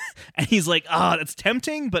 And he's like, that's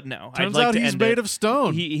tempting, but no. Turns out he's made of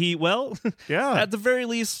stone. He at the very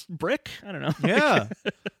least, brick. I don't know. Yeah.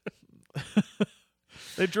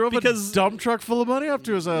 They drove a dump truck full of money up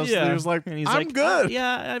to his house. Yeah. And he was like, I'm good.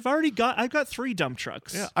 I've got 3 dump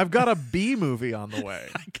trucks. Yeah, I've got a B movie on the way.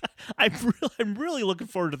 I'm really looking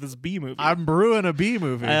forward to this B movie. I'm brewing a B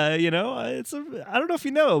movie. I don't know if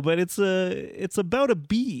you know, but it's about a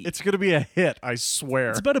bee. It's gonna be a hit, I swear.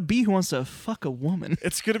 It's about a bee who wants to fuck a woman.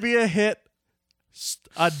 It's gonna be a hit.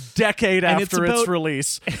 A decade after its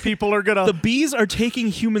release, people are gonna. The bees are taking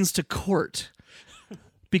humans to court.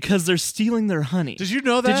 Because they're stealing their honey. Did you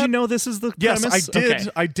know that? Did you know this is the premise? Yes, I did. Okay.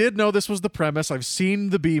 I did know this was the premise. I've seen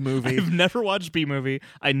the Bee Movie. I've never watched Bee Movie.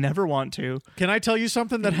 I never want to. Can I tell you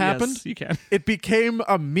something that happened? Yes, you can. It became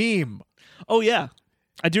a meme. Oh, yeah.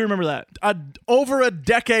 I do remember that. Over a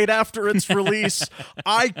decade after its release,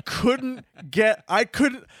 I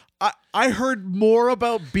heard more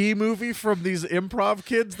about Bee Movie from these improv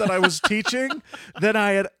kids that I was teaching than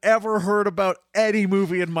I had ever heard about any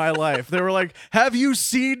movie in my life. They were like, have you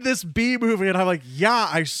seen this Bee Movie? And I'm like, yeah,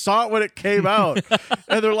 I saw it when it came out.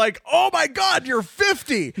 And they're like, oh my God, you're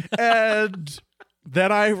 50. And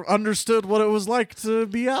then I understood what it was like to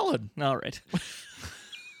be Alan. All right.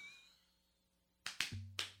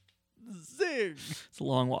 It's a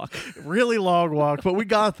long walk. Really long walk, but we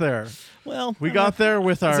got there. Well, we got there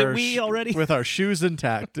with our already? With our shoes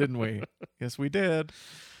intact, didn't we? Yes, we did.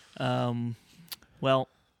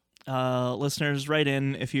 Listeners, write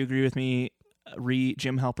in if you agree with me.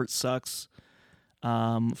 Jim Halpert sucks.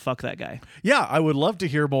 Fuck that guy. Yeah, I would love to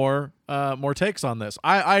hear more takes on this.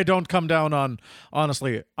 I don't come down on,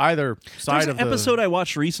 honestly, either side of the episode I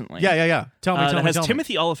watched recently. Yeah. Tell me. That has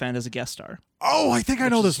Timothy Olyphant as a guest star. Oh, I think I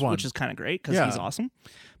know this one. Which is kind of great because he's awesome.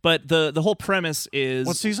 But the whole premise is...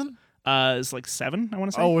 What season? It's like 7, I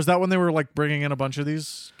want to say. Oh, was that when they were like bringing in a bunch of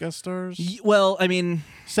these guest stars? Well, I mean...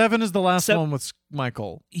 7 is the last one with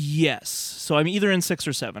Michael. Yes. So I'm either in 6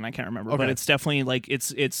 or 7. I can't remember. Okay. But it's definitely like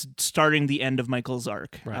it's starting the end of Michael's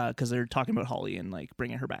arc because they're talking about Holly and like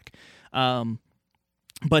bringing her back.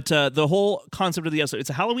 But the whole concept of the episode,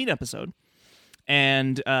 it's a Halloween episode.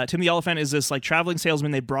 And Tim the Elephant is this like traveling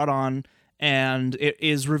salesman they brought on, and it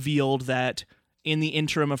is revealed that in the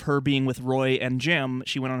interim of her being with Roy and Jim,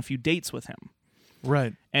 she went on a few dates with him.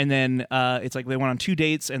 Right. And then it's like they went on 2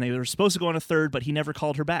 dates and they were supposed to go on a third, but he never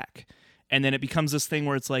called her back. And then it becomes this thing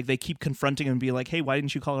where it's like they keep confronting him and be like, hey, why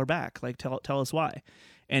didn't you call her back? Like, tell us why.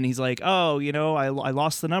 And he's like, oh, I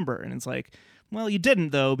lost the number. And it's like, well, you didn't,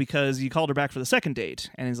 though, because you called her back for the second date.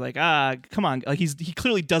 And he's like, come on. Like he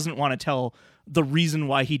clearly doesn't want to tell the reason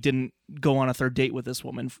why he didn't go on a third date with this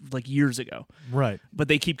woman like years ago. Right. But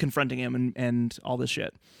they keep confronting him and all this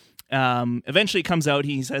shit. Eventually it comes out,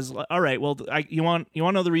 he says, all right, well, you want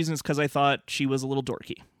to know the reason? It's because I thought she was a little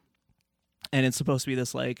dorky. And it's supposed to be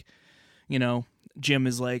this like, Jim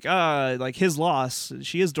is like his loss.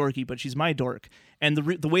 She is dorky, but she's my dork. And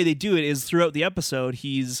the way they do it is throughout the episode,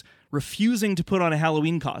 he's refusing to put on a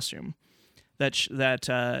Halloween costume.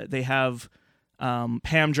 That they have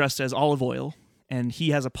Pam dressed as Olive Oyl, and he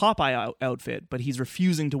has a Popeye outfit, but he's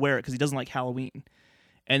refusing to wear it because he doesn't like Halloween.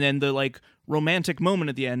 And then the like romantic moment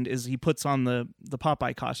at the end is he puts on the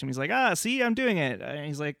Popeye costume. He's like, see, I'm doing it. And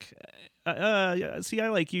he's like, see, I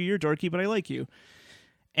like you. You're dorky, but I like you.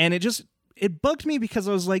 And it bugged me because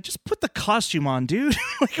I was like, just put the costume on, dude.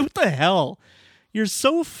 Like, what the hell? You're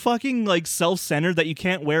so fucking like self-centered that you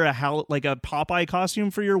can't wear a Popeye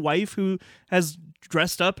costume for your wife who has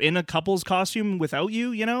dressed up in a couple's costume without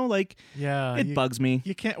you, you know? Like, it bugs me.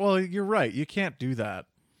 You can't. Well, you're right. You can't do that.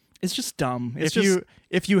 It's just dumb.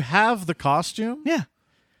 If you have the costume,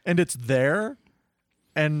 and it's there,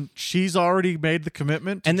 and she's already made the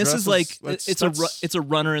commitment. And this is like it's a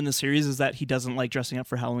runner in the series is that he doesn't like dressing up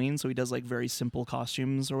for Halloween, so he does like very simple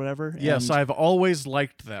costumes or whatever. Yes, I've always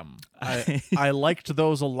liked them. I liked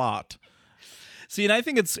those a lot. See, and I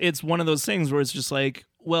think it's one of those things where it's just like,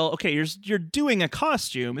 well, okay, you're doing a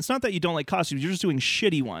costume. It's not that you don't like costumes. You're just doing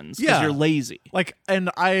shitty ones because you're lazy. Like,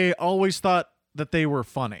 and I always thought that they were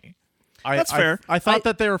funny. That's fair. I thought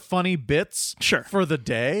that they were funny bits for the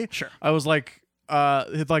day. Sure. I was like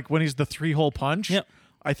when he's the 3-hole punch. Yep.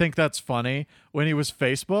 I think that's funny. When he was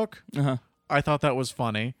Facebook, I thought that was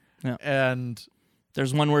funny. Yeah. And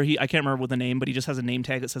there's one where I can't remember what the name, but he just has a name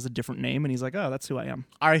tag that says a different name, and he's like, oh, that's who I am.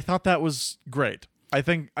 I thought that was great. I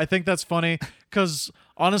think that's funny because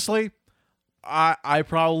honestly, I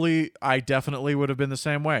definitely would have been the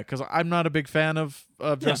same way because I'm not a big fan of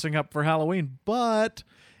dressing up for Halloween. But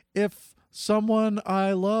if someone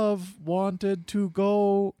I love wanted to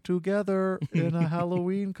go together in a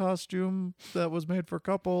Halloween costume that was made for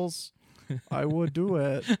couples, I would do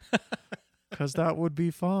it because that would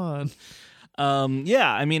be fun.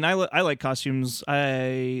 Yeah, I mean, I like costumes.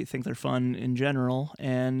 I think they're fun in general,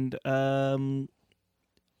 and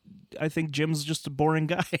I think Jim's just a boring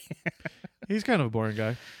guy. He's kind of a boring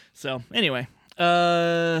guy. So anyway,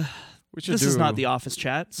 this is not the office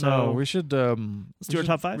chat. So no, we should let's do our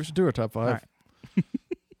top 5. We should do our top 5.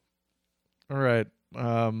 All right.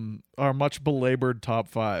 Our much belabored top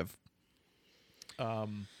 5.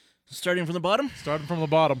 Starting from the bottom.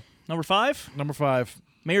 Number 5. Number 5.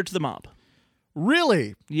 Mayor to the Mob.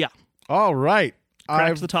 Really? Yeah. All right.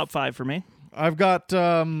 Cracked the top 5 for me. I've got.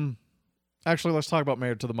 Actually, let's talk about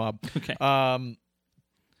Mayor to the Mob. Okay.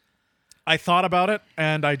 I thought about it,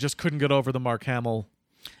 and I just couldn't get over the Mark Hamill.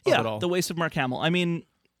 Yeah, the waste of Mark Hamill. I mean,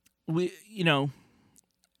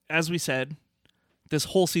 as we said, this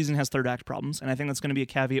whole season has third act problems, and I think that's going to be a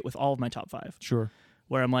caveat with all of my top 5. Sure.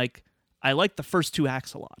 Where I'm like, I like the first 2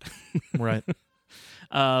 acts a lot. Right.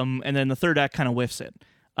 And then the third act kind of whiffs it.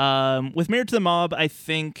 With Mayor to the Mob, I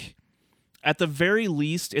think at the very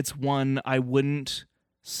least, it's one I wouldn't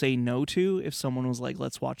say no to if someone was like,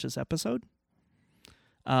 let's watch this episode.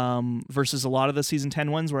 Versus a lot of the season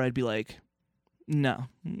 10 ones where I'd be like, no,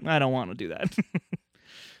 I don't want to do that.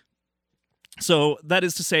 So that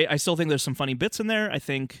is to say, I still think there's some funny bits in there. I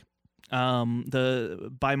think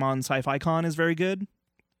the Baimon Sci-Fi Con is very good.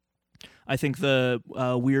 I think the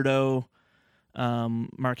weirdo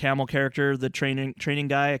Mark Hamill character, the training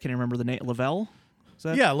guy, I can't remember the name, Lavelle?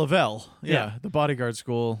 Lavelle. Yeah, the bodyguard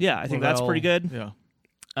school. Yeah, I think that's pretty good. Yeah.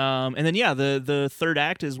 And then, the third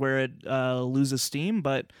act is where it loses steam,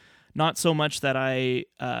 but not so much that I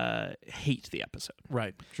hate the episode.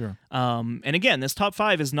 Right, sure. And again, this top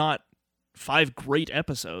 5 is not 5 great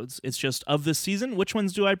episodes. It's just, of this season, which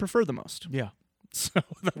ones do I prefer the most? Yeah. So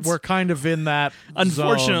we're kind of in that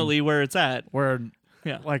unfortunately zone where it's at. Where,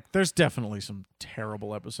 like, there's definitely some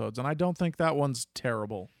terrible episodes, and I don't think that one's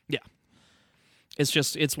terrible. Yeah.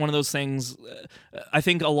 It's one of those things. I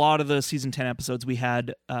think a lot of the season 10 episodes we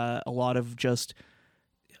had a lot of just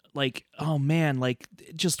like, oh man, like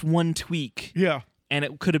just one tweak. Yeah. And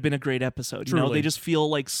it could have been a great episode. Truly. You know, they just feel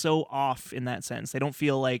like so off in that sense. They don't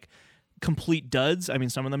feel like complete duds. I mean,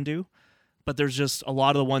 some of them do. But there's just a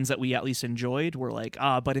lot of the ones that we at least enjoyed were like,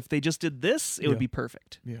 but if they just did this, it would be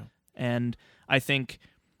perfect. Yeah. And I think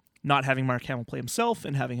not having Mark Hamill play himself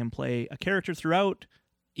and having him play a character throughout,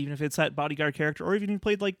 even if it's that bodyguard character, or even he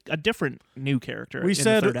played like a different new character. We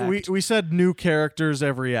said new characters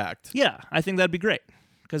every act. Yeah, I think that'd be great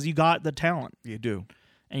because you got the talent. You do,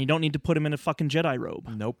 and you don't need to put him in a fucking Jedi robe.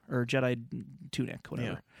 Nope, or Jedi tunic, whatever.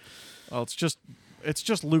 Yeah. Well, it's just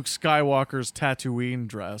Luke Skywalker's Tatooine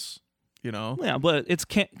dress. You know? Yeah, but it's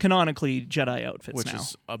canonically Jedi outfits which now. Which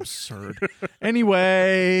is absurd.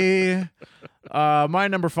 Anyway, my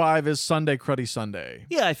number 5 is Sunday Cruddy Sunday.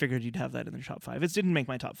 Yeah, I figured you'd have that in the top 5. It didn't make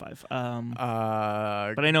my top 5. But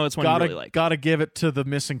I know it's one you really like. Gotta give it to the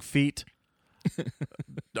missing feet.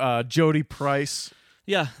 Jodie Price.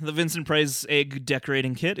 Yeah, the Vincent Price egg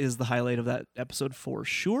decorating kit is the highlight of that episode for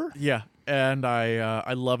sure. Yeah, and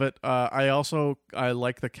I love it. I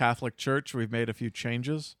like the Catholic Church. We've made a few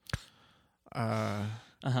changes.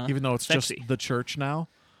 Even though it's Sexy. Just the church now.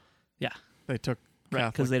 Yeah. They took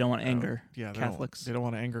right, because they don't want to anger Catholics. Catholics. They don't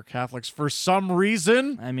want to anger Catholics for some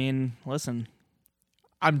reason. I mean, listen.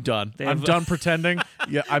 I'm done. I'm done pretending.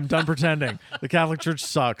 Yeah, I'm done pretending. The Catholic Church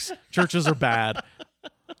sucks. Churches are bad.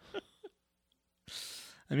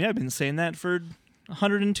 I mean, I've been saying that for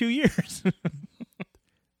 102 years.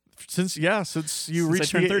 Since you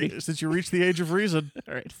reached 30. Since you reached the age of reason.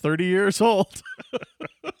 All right. 30 years old.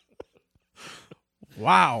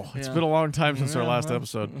 Wow. It's been a long time since our last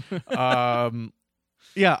episode.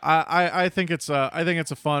 Yeah, I think it's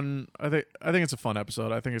a fun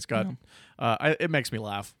episode. I think it's got it makes me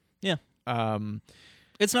laugh. Yeah.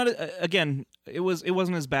 It's not again. It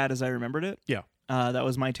wasn't as bad as I remembered it. Yeah. That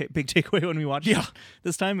was my big takeaway when we watched it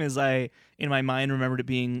this time. Is I in my mind remembered it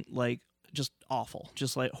being like just awful,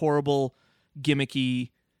 just like horrible,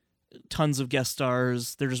 gimmicky, tons of guest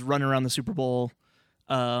stars. They're just running around the Super Bowl.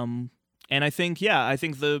 And I think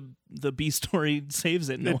the B story saves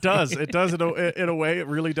it. It does. It does in a way. It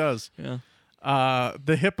really does. Yeah.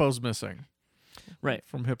 The hippo's missing. Right.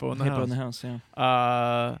 From Hippo in the Hippo House. in the House.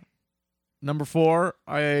 Yeah. Number 4,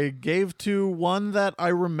 I gave to one that I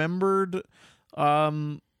remembered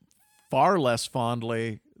far less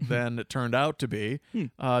fondly than it turned out to be.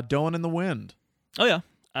 Doan in the Wind. Oh yeah.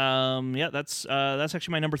 That's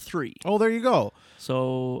actually my number 3. Oh, there you go.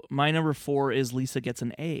 So my number 4 is Lisa Gets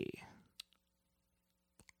an A.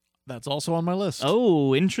 That's also on my list.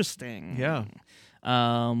 Oh, interesting. Yeah.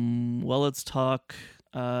 Well, let's talk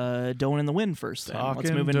Doan in the Wind first. Then let's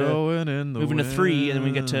move into 3, and then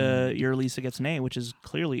we get to your Lisa Gets an A, which is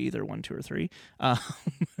clearly either 1, 2, or 3.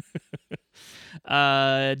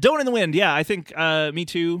 Doan in the Wind. Yeah, I think me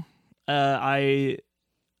too. I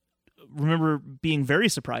remember being very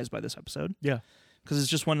surprised by this episode. Yeah, because it's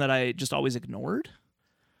just one that I just always ignored.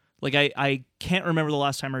 Like I can't remember the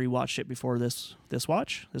last time I rewatched it before this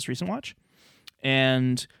recent watch.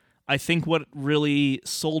 And I think what really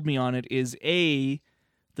sold me on it is the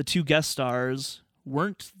 2 guest stars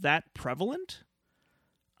weren't that prevalent.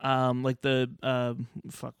 Like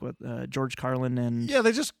George Carlin and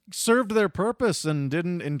they just served their purpose and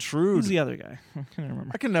didn't intrude. Who's the other guy? I can't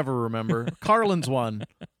remember. I can never remember. Carlin's one.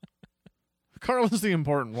 Carlin's the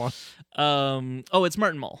important one. It's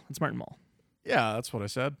Martin Mull. Yeah, that's what I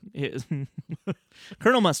said.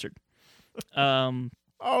 Colonel Mustard.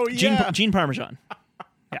 Gene Parmesan.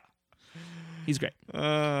 Yeah, he's great.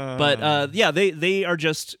 But they are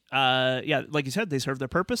just like you said, they serve their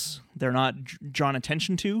purpose. They're not drawn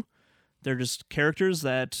attention to. They're just characters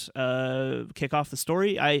that kick off the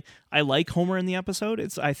story. I like Homer in the episode.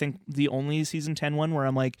 It's I think the only season 10 one where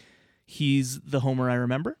I'm like, he's the Homer I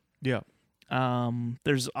remember. Yeah.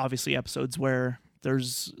 There's obviously episodes where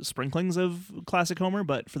there's sprinklings of classic Homer,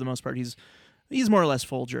 but for the most part, he's more or less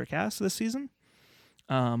full jerk-ass this season.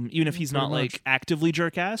 Even if he's not like actively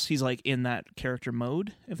jerk-ass, he's like in that character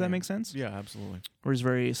mode, if that makes sense. Yeah, absolutely. Where he's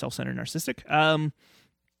very self-centered, narcissistic. And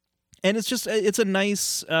it's a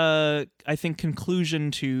nice, I think,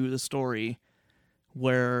 conclusion to the story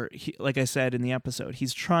where, like I said in the episode,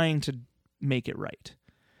 he's trying to make it right.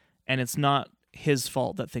 And it's not his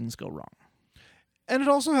fault that things go wrong. And it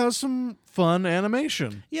also has some fun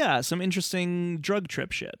animation. Yeah, some interesting drug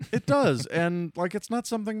trip shit. It does. And like it's not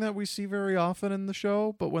something that we see very often in the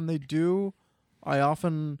show, but when they do, I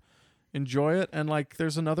often enjoy it. And like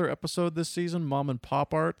there's another episode this season, Mom and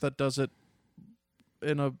Pop Art, that does it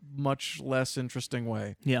in a much less interesting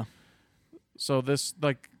way. Yeah. So this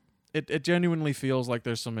like it genuinely feels like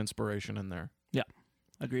there's some inspiration in there. Yeah.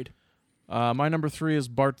 Agreed. My number 3 is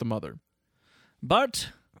Bart the Mother.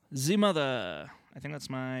 Bart the Mother. I think that's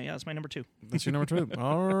my number 2. That's your number 2.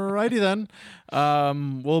 Alrighty then.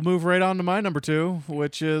 We'll move right on to my number 2,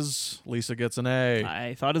 which is Lisa Gets an A.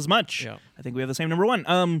 I thought as much. Yeah. I think we have the same number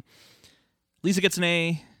 1. Lisa Gets an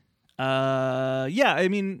A. I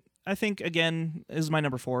mean, I think again is my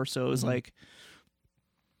number 4. So it was like,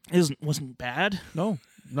 it wasn't bad. No,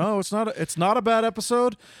 it's not. It's not a bad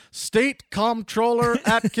episode. State Comptroller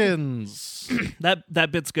Atkins.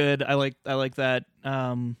 that bit's good. I like that.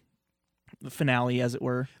 The finale, as it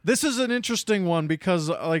were. This is an interesting one because,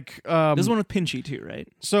 like, this is one with Pinchy too, right?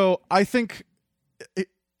 So I think,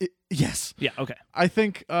 yes, yeah, okay. I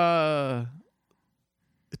think,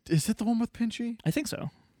 is it the one with Pinchy? I think so.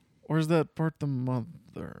 Or is that Bart the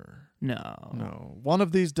Mother? No. One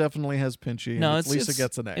of these definitely has Pinchy. No, it's Lisa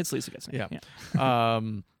Gets an A. It's Lisa Gets an A. Yeah.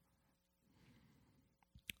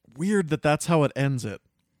 Weird that's how it ends it.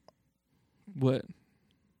 What?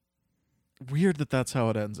 Weird that's how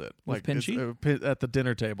it ends it. With Pinchy? At the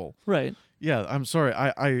dinner table. Right. Yeah, I'm sorry.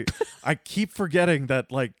 I keep forgetting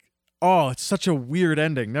that, like, it's such a weird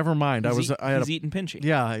ending. Never mind. He's eating Pinchy.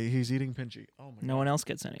 Yeah, he's eating Pinchy. Oh my No one else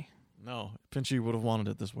gets any. No, Pinchy would have wanted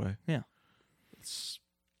it this way. Yeah. It's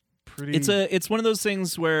pretty. It's one of those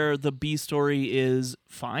things where the B story is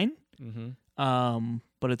fine,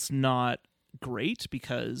 but it's not great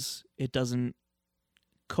because it doesn't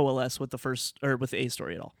coalesce with the first or with the A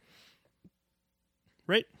story at all.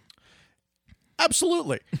 Right?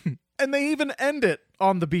 Absolutely. And they even end it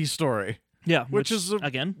on the B story. Yeah, which is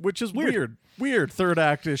weird. Weird third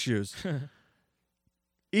act issues.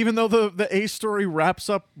 Even though the A story wraps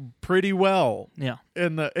up pretty well. Yeah.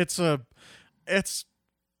 And it's a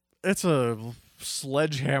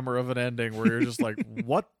sledgehammer of an ending where you're just like,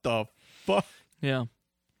 what the fuck? Yeah.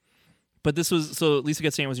 But this was so Lisa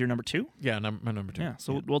Gets an A was your number 2? Yeah, my number 2. Yeah.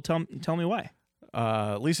 So well, tell me why.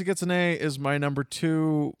 Lisa Gets an A is my number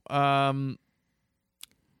 2. Well,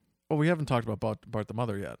 we haven't talked about Bart the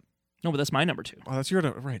Mother yet. No, but that's my number 2. Oh, that's your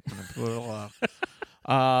number, right?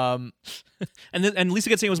 And Lisa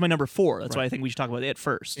Gets an A was my number 4. That's why I think we should talk about it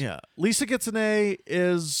first. Yeah, Lisa Gets an A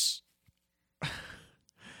is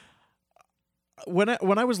when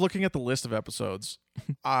I was looking at the list of episodes,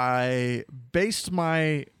 I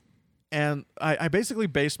basically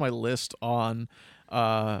based my list on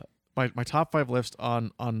my top 5 list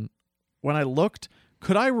on when I looked,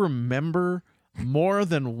 could I remember more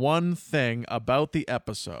than one thing about the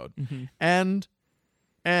episode, and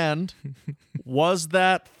was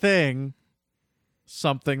that thing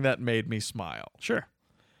something that made me smile? Sure.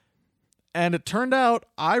 And it turned out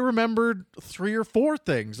I remembered 3 or 4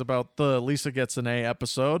 things about the Lisa Gets an A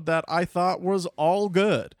episode that I thought was all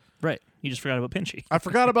good. Right. You just forgot about Pinchy. I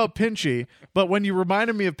forgot about Pinchy, but when you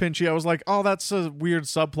reminded me of Pinchy, I was like, oh, that's a weird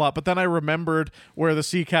subplot. But then I remembered where the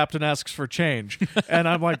sea captain asks for change. And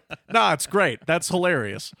I'm like, nah, it's great. That's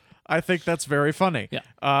hilarious. I think that's very funny. Yeah.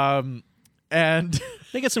 And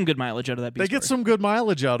they get some good mileage out of that. They get some good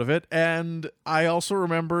mileage out of it. And I also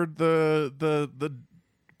remembered the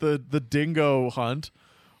dingo hunt,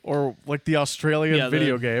 or like the Australian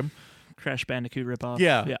video game. Crash Bandicoot ripoff.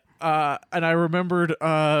 Yeah. And I remembered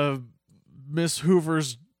Miss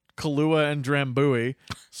Hoover's Kahlua and Drambuie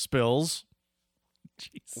spills,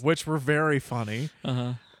 which were very funny,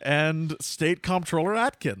 and State Comptroller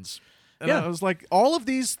Atkins. And I was like, all of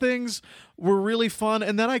these things were really fun.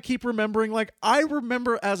 And then I keep remembering, like, I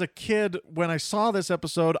remember as a kid when I saw this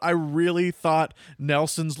episode, I really thought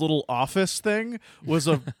Nelson's little office thing was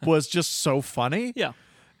just so funny. Yeah.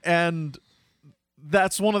 And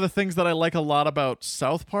that's one of the things that I like a lot about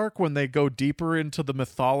South Park, when they go deeper into the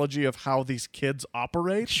mythology of how these kids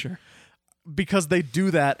operate. Sure. Because they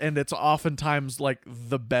do that, and it's oftentimes like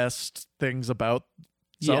the best things about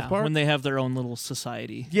South Park. When they have their own little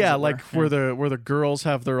society. Yeah, like where the girls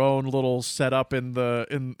have their own little setup in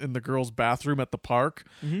the girls' bathroom at the park,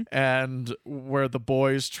 and where the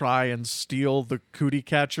boys try and steal the cootie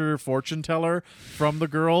catcher fortune teller from the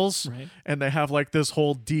girls, and they have like this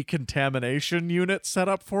whole decontamination unit set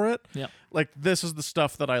up for it. Yeah, like this is the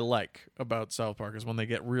stuff that I like about South Park, is when they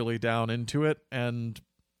get really down into it, and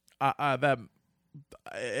that.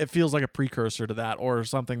 It feels like a precursor to that, or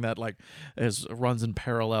something that like runs in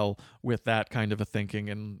parallel with that kind of a thinking,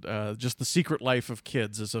 and just the secret life of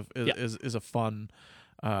kids is a fun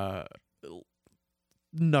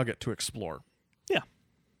nugget to explore. Yeah,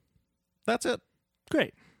 that's it.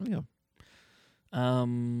 Great. Yeah.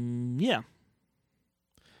 Yeah.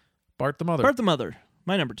 Bart the Mother. Bart the Mother.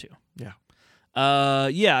 My number 2. Yeah.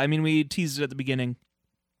 Yeah. I mean, we teased it at the beginning,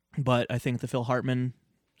 but I think the Phil Hartman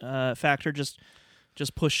factor just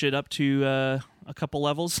push it up to a couple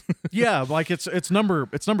levels. Yeah, like it's number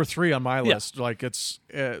 3 on my list. Like it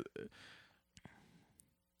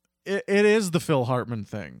is the Phil Hartman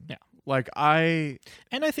thing. Yeah. Like I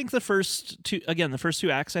think the first 2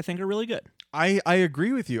 acts I think are really good. I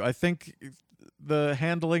agree with you. I think the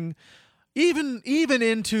handling even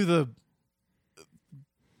into the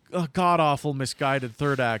god awful misguided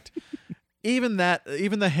third act, even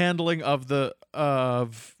the handling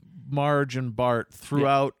of Marge and Bart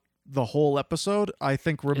throughout the whole episode, I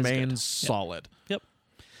think remains solid. Yep.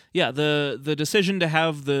 Yeah, the decision to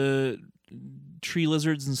have the tree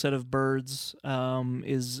lizards instead of birds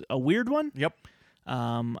is a weird one. Yep.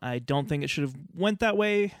 I don't think it should have went that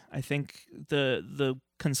way. I think the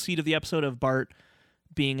conceit of the episode of Bart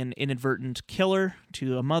being an inadvertent killer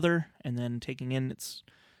to a mother and then taking in its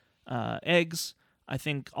eggs, I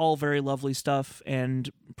think all very lovely stuff, and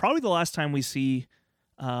probably the last time we see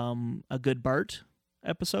a good Bart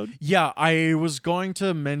episod. Yeah, I was going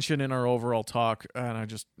to mention in our overall talk, and I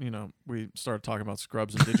just, we started talking about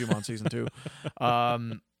Scrubs and Digimon Season 2,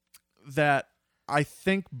 that I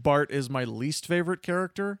think Bart is my least favorite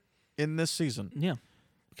character in this season. Yeah,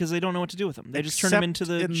 because they don't know what to do with him. They just turn him into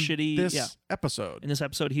the shitty episode. In this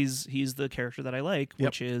episode, he's the character that I like,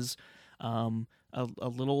 which is a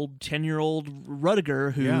little 10-year-old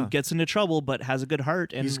Rudiger who gets into trouble but has a good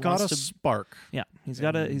heart and he's got a spark. Yeah, he's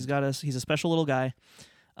a special little guy.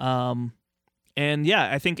 And yeah,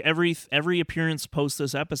 I think every appearance post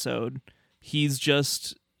this episode, he's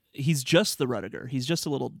just the Rudiger. He's just a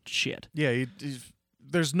little shit. Yeah,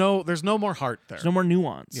 there's no more heart there. There's no more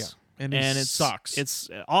nuance. Yeah, and it sucks. It's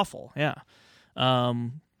awful. Yeah,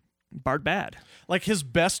 Bart bad. Like his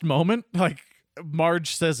best moment, like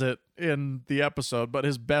Marge says it in the episode, but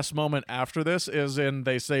his best moment after this is in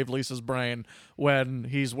They Save Lisa's Brain when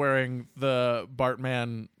he's wearing the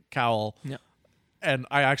Bartman cowl. Yeah, and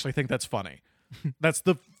I actually think that's funny. That's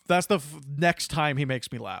the next time he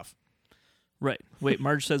makes me laugh. Right. Wait,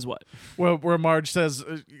 Marge says what? Well, where Marge says,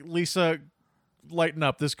 Lisa, lighten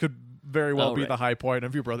up. This could very well be the high point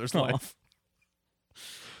of your brother's life.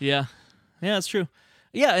 Yeah. Yeah, that's true.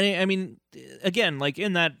 Yeah, I mean, again, like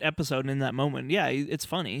in that episode and in that moment, yeah, it's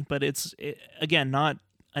funny, but it's, again, not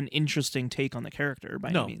an interesting take on the character by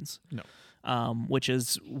any means. No. Which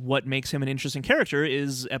is what makes him an interesting character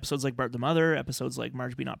is episodes like Bart the Mother, episodes like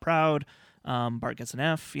Marge Be Not Proud, Bart Gets an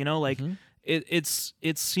F, it's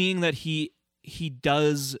seeing that he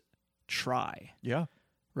does try. Yeah.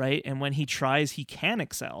 Right? And when he tries, he can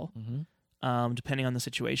excel. Depending on the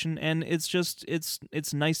situation, and it's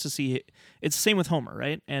nice to see it. It's the same with Homer,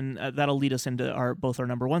 right? And that'll lead us into both our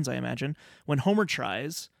number ones, I imagine. When Homer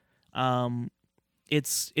tries,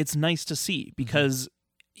 it's nice to see because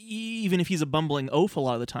even if he's a bumbling oaf a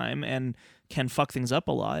lot of the time and can fuck things up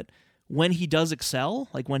a lot, when he does excel,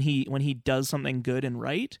 like when he does something good and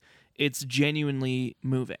right, it's genuinely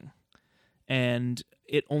moving, and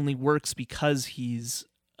it only works because he's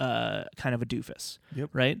kind of a doofus,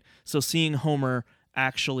 right? So seeing Homer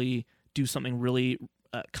actually do something really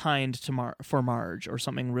kind for Marge, or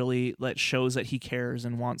something really that shows that he cares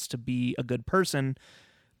and wants to be a good person,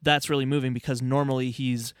 that's really moving because normally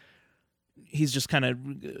he's just kind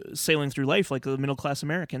of sailing through life like the middle-class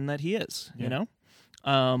American that he is, you know?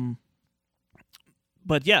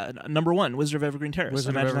 But yeah, number one, Wizard of Evergreen Terrace. I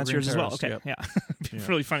imagine that's yours as well. Okay, yeah. It'd be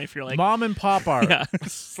really funny if you're like... Mom and Pop are. Yeah,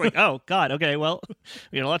 it's like, oh, God, okay, well,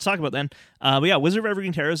 we got a lot to talk about then. But yeah, Wizard of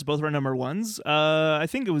Evergreen Terrace, both of our number ones. I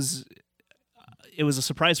think it was a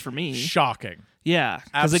surprise for me. Shocking. Yeah,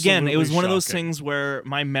 because again, it was one of those things where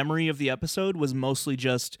my memory of the episode was mostly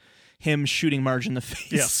just him shooting Marge in the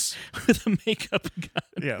face with a makeup gun.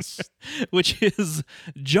 Yes. Which is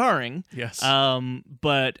jarring. Yes.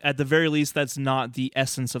 But at the very least, that's not the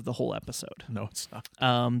essence of the whole episode. No, it's not.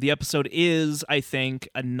 The episode is, I think,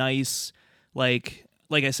 a nice, like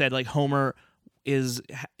I said, like Homer is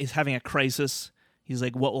having a crisis. He's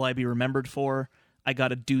like, what will I be remembered for? I got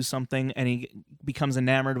to do something. And he becomes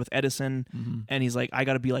enamored with Edison. And he's like, I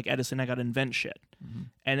got to be like Edison. I got to invent shit.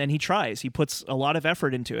 And then he tries. He puts a lot of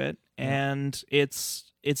effort into it. And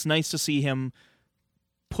it's nice to see him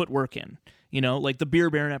put work in. Like the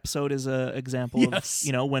Beer Baron episode is an example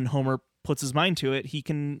of, when Homer puts his mind to it, he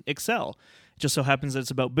can excel. It just so happens that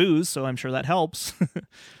it's about booze, so I'm sure that helps.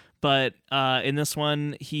 But in this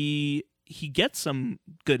one, he gets some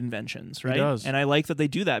good inventions, right? He does. And I like that they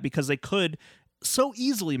do that because they could so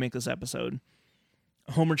easily make this episode.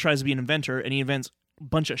 Homer tries to be an inventor and he invents a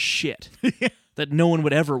bunch of shit that no one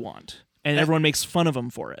would ever want, and everyone makes fun of him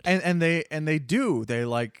for it. And they do. They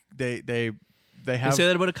have say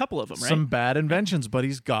that about a couple of them, right? Some bad inventions, but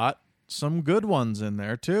he's got some good ones in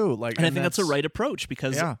there too. And I think that's the right approach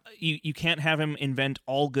because you can't have him invent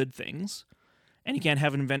all good things, and you can't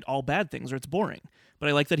have him invent all bad things, or it's boring. But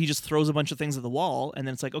I like that he just throws a bunch of things at the wall, and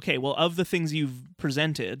then it's like, okay, well, of the things you've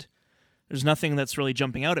presented, there's nothing that's really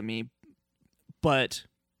jumping out at me, but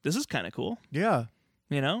this is kind of cool. Yeah.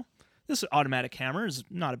 This automatic hammer is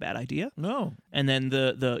not a bad idea. No. And then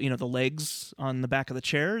the legs on the back of the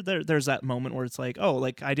chair, there's that moment where it's like, oh,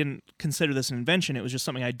 like I didn't consider this an invention. It was just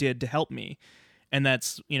something I did to help me. And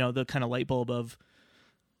that's, the kind of light bulb of,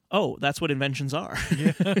 oh, that's what inventions are.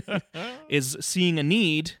 Is seeing a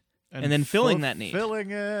need and then filling that need.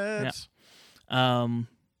 Filling it. Yeah.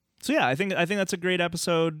 So yeah, I think that's a great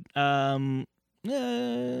episode. Of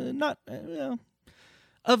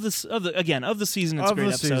the season, it's a great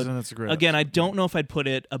episode. It's a great Again, episode. I don't know if I'd put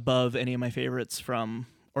it above any of my favorites from,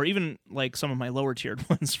 or even like some of my lower tiered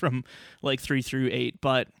ones from like 3 through 8.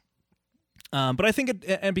 But I think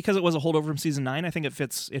and because it was a holdover from season 9, I think it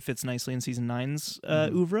fits nicely in season 9's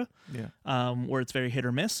oeuvre. Yeah. Where it's very hit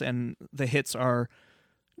or miss, and the hits are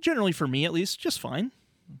generally, for me at least, just fine.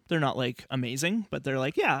 They're not like amazing, but they're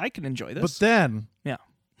like, yeah, I can enjoy this. But then, yeah,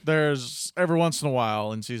 there's every once in a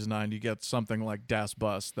while in season 9 you get something like Das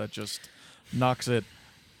Bus that just knocks it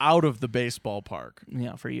out of the baseball park.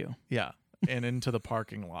 Yeah, for you. Yeah. and into the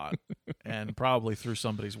parking lot and probably through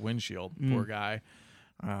somebody's windshield. Poor guy.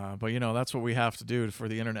 But, that's what we have to do for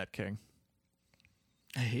the Internet King.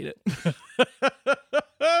 I hate it.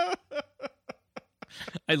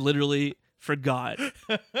 I literally forgot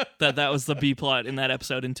that was the B plot in that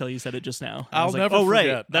episode until you said it just now. I'll never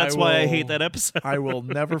forget. Right. That's why I hate that episode. I will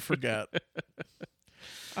never forget.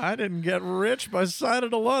 I didn't get rich by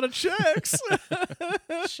signing a lot of checks.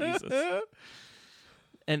 Jesus.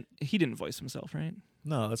 And he didn't voice himself, right?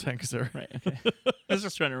 No, that's Hank Azaria. Right, okay. I was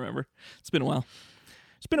just trying to remember. It's been a while.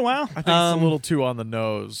 I think it's a little too on the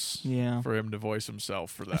nose for him to voice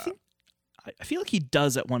himself for that. I feel like he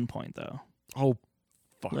does at one point, though. Oh,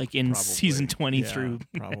 fuck. Like in probably. season 20 through.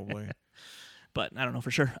 Probably. But I don't know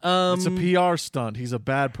for sure. It's a PR stunt. He's a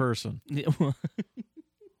bad person.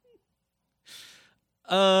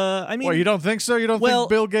 I mean... Well, you don't think so? You don't think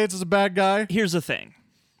Bill Gates is a bad guy? Here's the thing.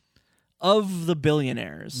 Of the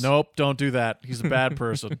billionaires... Nope, don't do that. He's a bad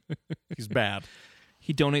person. He's bad.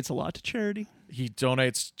 He donates a lot to charity. He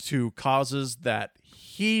donates to causes that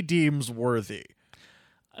he deems worthy.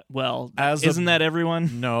 Well, isn't that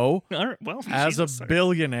everyone? No. All right, well, as a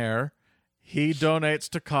billionaire, he donates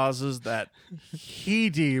to causes that he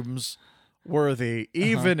deems worthy,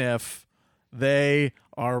 even if they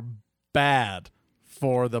are bad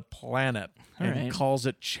for the planet, and calls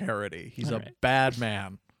it charity. He's a bad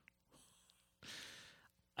man.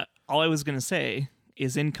 All I was going to say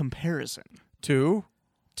is in comparison to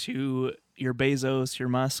your Bezos, your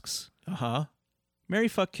Musks. Marry,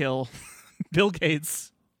 fuck, kill Bill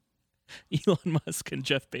Gates, Elon Musk, and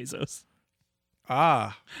Jeff Bezos.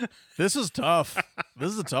 This is tough.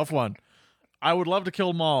 This is a tough one. I would love to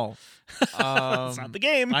kill them all. That's not the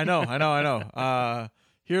game. I know.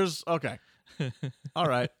 Here's okay. All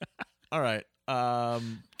right.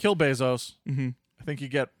 Kill Bezos. Mm-hmm. I think you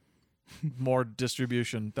get more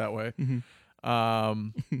distribution that way. Mm-hmm.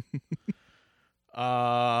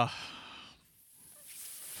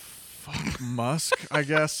 Fuck Musk, I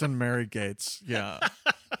guess, and Mary Gates. Yeah.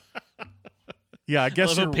 I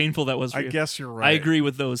guess I love how painful that was for you. I guess you're right. I agree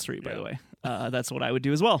with those three, by the way. That's what I would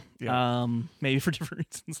do as well. Yeah. Maybe for different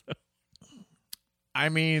reasons, though. I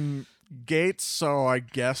mean, Gates, so I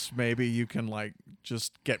guess maybe you can,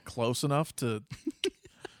 just get close enough to...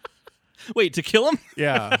 Wait, to kill him?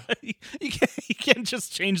 Yeah. you can't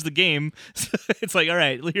just change the game. It's like, all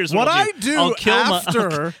right, here's what I'll do. I'll kill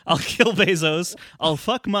after. I'll kill Bezos. I'll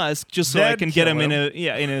fuck Musk just so I can get him in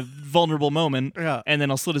a vulnerable moment. Yeah. And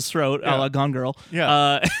then I'll slit his throat, a la Gone Girl.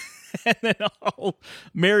 Yeah. And then I'll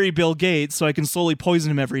marry Bill Gates so I can slowly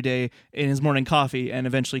poison him every day in his morning coffee and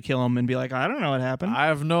eventually kill him and be like, I don't know what happened. I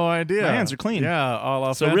have no idea. My hands are clean. Yeah.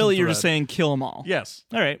 All so really, you're just saying kill them all. Yes.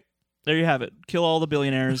 All right. There you have it. Kill all the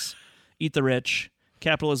billionaires. Eat the rich.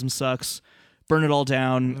 Capitalism sucks. Burn it all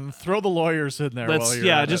down. And throw the lawyers in there. While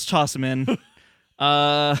you're at just it. Toss them in.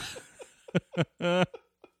 Can you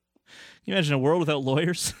imagine a world without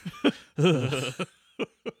lawyers?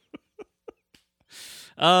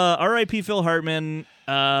 R.I.P. Phil Hartman.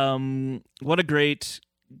 What a great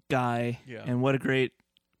guy, and what a great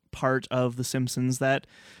part of The Simpsons that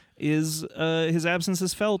is his absence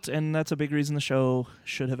is felt, and that's a big reason the show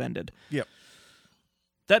should have ended. Yep.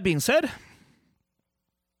 That being said,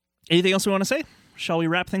 anything else we want to say? Shall we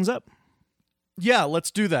wrap things up? Yeah, let's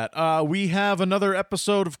do that. We have another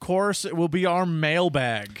episode, of course. It will be our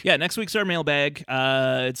mailbag. Yeah, next week's our mailbag.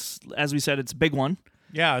 It's, as we said, it's a big one.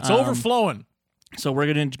 Yeah, it's overflowing. So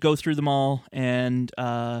we're going to go through them all, and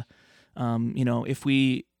if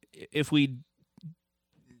we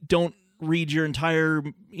don't read your entire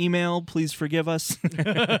email, please forgive us.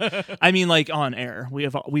 I mean, on air,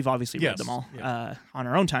 we've obviously read them all on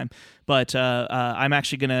our own time, but I'm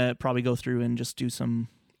actually gonna probably go through and just do some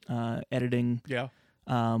editing,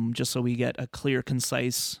 just so we get a clear,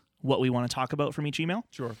 concise what we want to talk about from each email.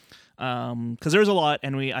 Sure. Because there's a lot,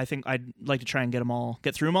 and I think I'd like to try and get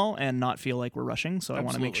through them all, and not feel like we're rushing. So I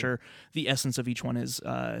want to make sure the essence of each one is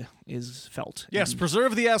felt. Yes,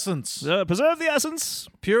 preserve the essence. Preserve the essence.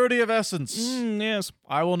 Purity of essence. Yes.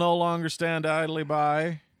 I will no longer stand idly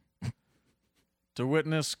by to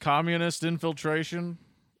witness communist infiltration,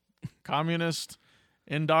 communist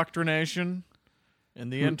indoctrination,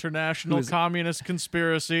 and the international communist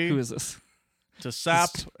conspiracy. Who is this? To sap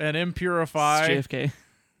and impurify JFK.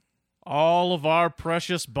 All of our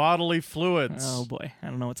precious bodily fluids. Oh boy, I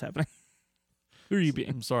don't know what's happening. Who are you being?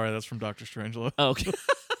 I'm sorry, that's from Dr. Strangelove. Oh, okay.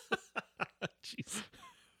 Jeez.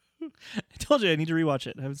 I told you I need to rewatch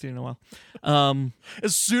it. I haven't seen it in a while.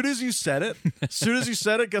 As soon as you said it,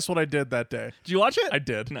 guess what I did that day? Did you watch it? I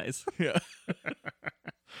did. Nice. Yeah.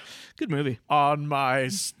 Good movie. On my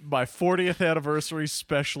 40th anniversary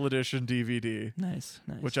special edition DVD. Nice.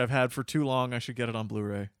 Which I've had for too long. I should get it on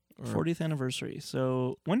Blu-ray. 40th anniversry.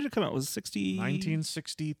 So when did it come out? Was it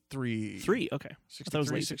 1963. 3, okay. 63,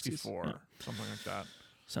 was late 64. Yeah. Something like that.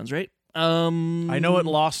 Sounds right. I know it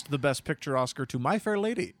lost the Best Picture Oscar to My Fair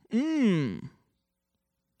Lady. Yes.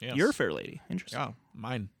 Your Fair Lady. Interesting. Yeah,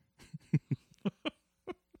 mine.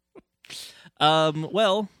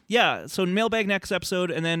 Well, yeah, so mailbag next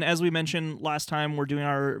episode, and then as we mentioned last time, we're doing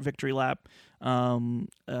our victory lap,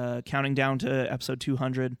 counting down to episode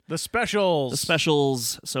 200. The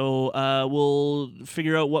specials. So we'll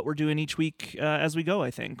figure out what we're doing each week as we go,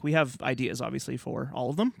 I think. We have ideas, obviously, for all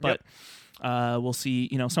of them, but we'll see.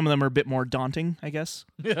 Some of them are a bit more daunting, I guess.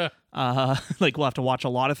 Yeah. Like we'll have to watch a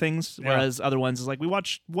lot of things, whereas other ones is like we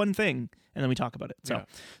watch one thing and then we talk about it.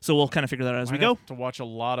 So we'll kind of figure that out as we go. To watch a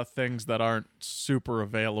lot of things that aren't super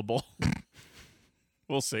available.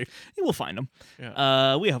 We'll see. We'll find them.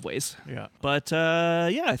 Yeah. We have ways. Yeah. But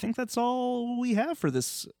I think that's all we have for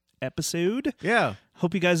this episode. Yeah.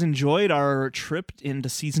 Hope you guys enjoyed our trip into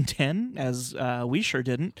season 10, as we sure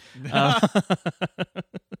didn't.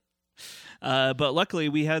 But luckily,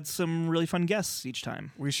 we had some really fun guests each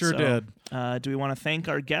time. We sure did. Do we want to thank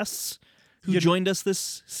our guests who joined us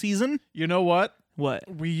this season? You know what? What?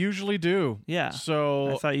 We usually do. Yeah.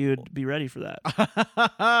 So I thought you'd be ready for that.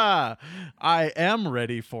 I am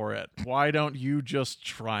ready for it. Why don't you just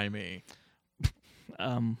try me?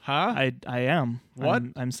 Huh? I am. What?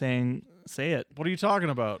 I'm saying, say it. What are you talking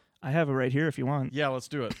about? I have it right here if you want. Yeah, let's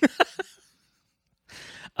do it.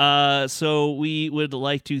 So we would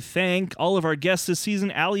like to thank all of our guests this season: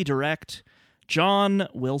 Allie Direct, John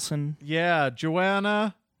Wilson,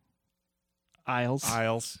 Joanna Isles.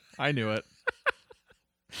 I knew it.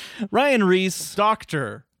 Ryan Reese,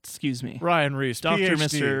 Doctor. Excuse me, Ryan Reese, Doctor,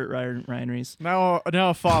 PhD. Mr. Ryan Reese. Now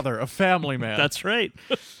a father, a family man. That's right.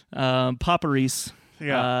 Papa Reese.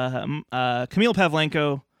 Yeah. Camille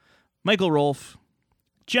Pavlenko, Michael Rolfe,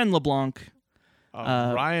 Jen LeBlanc,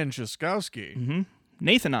 Ryan Szyskowski. Mm-hmm.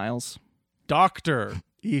 Nathan Isles, Dr.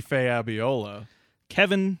 Ife Abiola,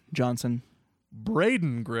 Kevin Johnson,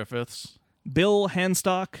 Braden Griffiths, Bill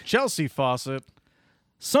Hanstock, Chelsea Fawcett,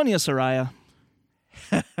 Sonia Saraya,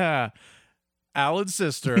 Alan's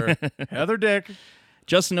sister, Heather Dick,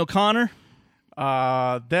 Justin O'Connor.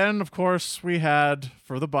 Then, of course, we had,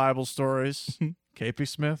 for the Bible stories, KP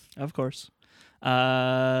Smith. Of course.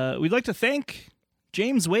 We'd like to thank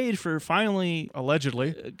James Wade for finally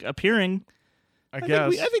allegedly appearing. I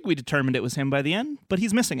guess. I think we determined it was him by the end, but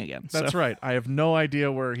he's missing again. That's right. I have no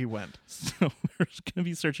idea where he went. So we're going to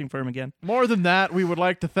be searching for him again. More than that, we would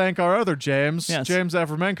like to thank our other James, yes. James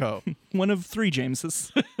Avraменko. One of 3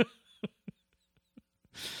 Jameses.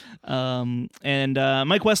 And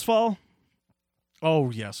Mike Westfall.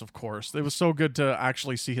 Oh, yes, of course. It was so good to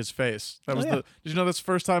actually see his face. That was Did you know that's the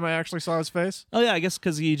first time I actually saw his face? Oh, yeah, I guess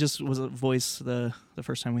because he just was a voice the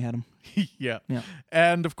first time we had him. Yeah. Yeah.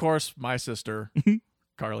 And, of course, my sister,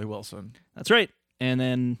 Carly Wilson. That's right. And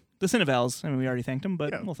then the Cinevals. I mean, we already thanked him,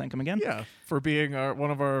 but we'll thank him again. Yeah, for being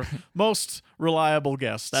one of our most reliable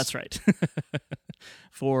guests. That's right.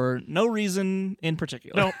 For no reason in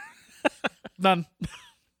particular. No. None.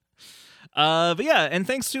 But yeah, and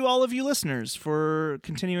thanks to all of you listeners for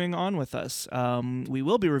continuing on with us. We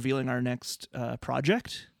will be revealing our next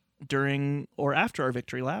project during or after our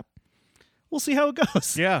victory lap. We'll see how it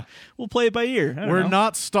goes. Yeah. We'll play it by ear. We're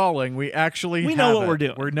not stalling. We know what we're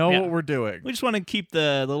doing. We know what we're doing. We just want to keep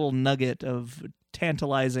the little nugget of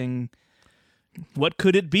tantalizing. What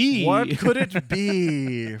could it be? What could it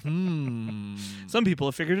be? Some people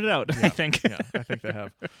have figured it out, yeah. I think. Yeah, I think they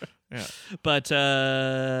have. Yeah. But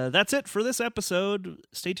that's it for this episode.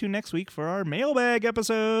 Stay tuned next week for our mailbag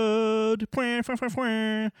episode.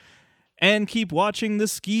 And keep watching the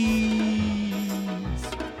skis.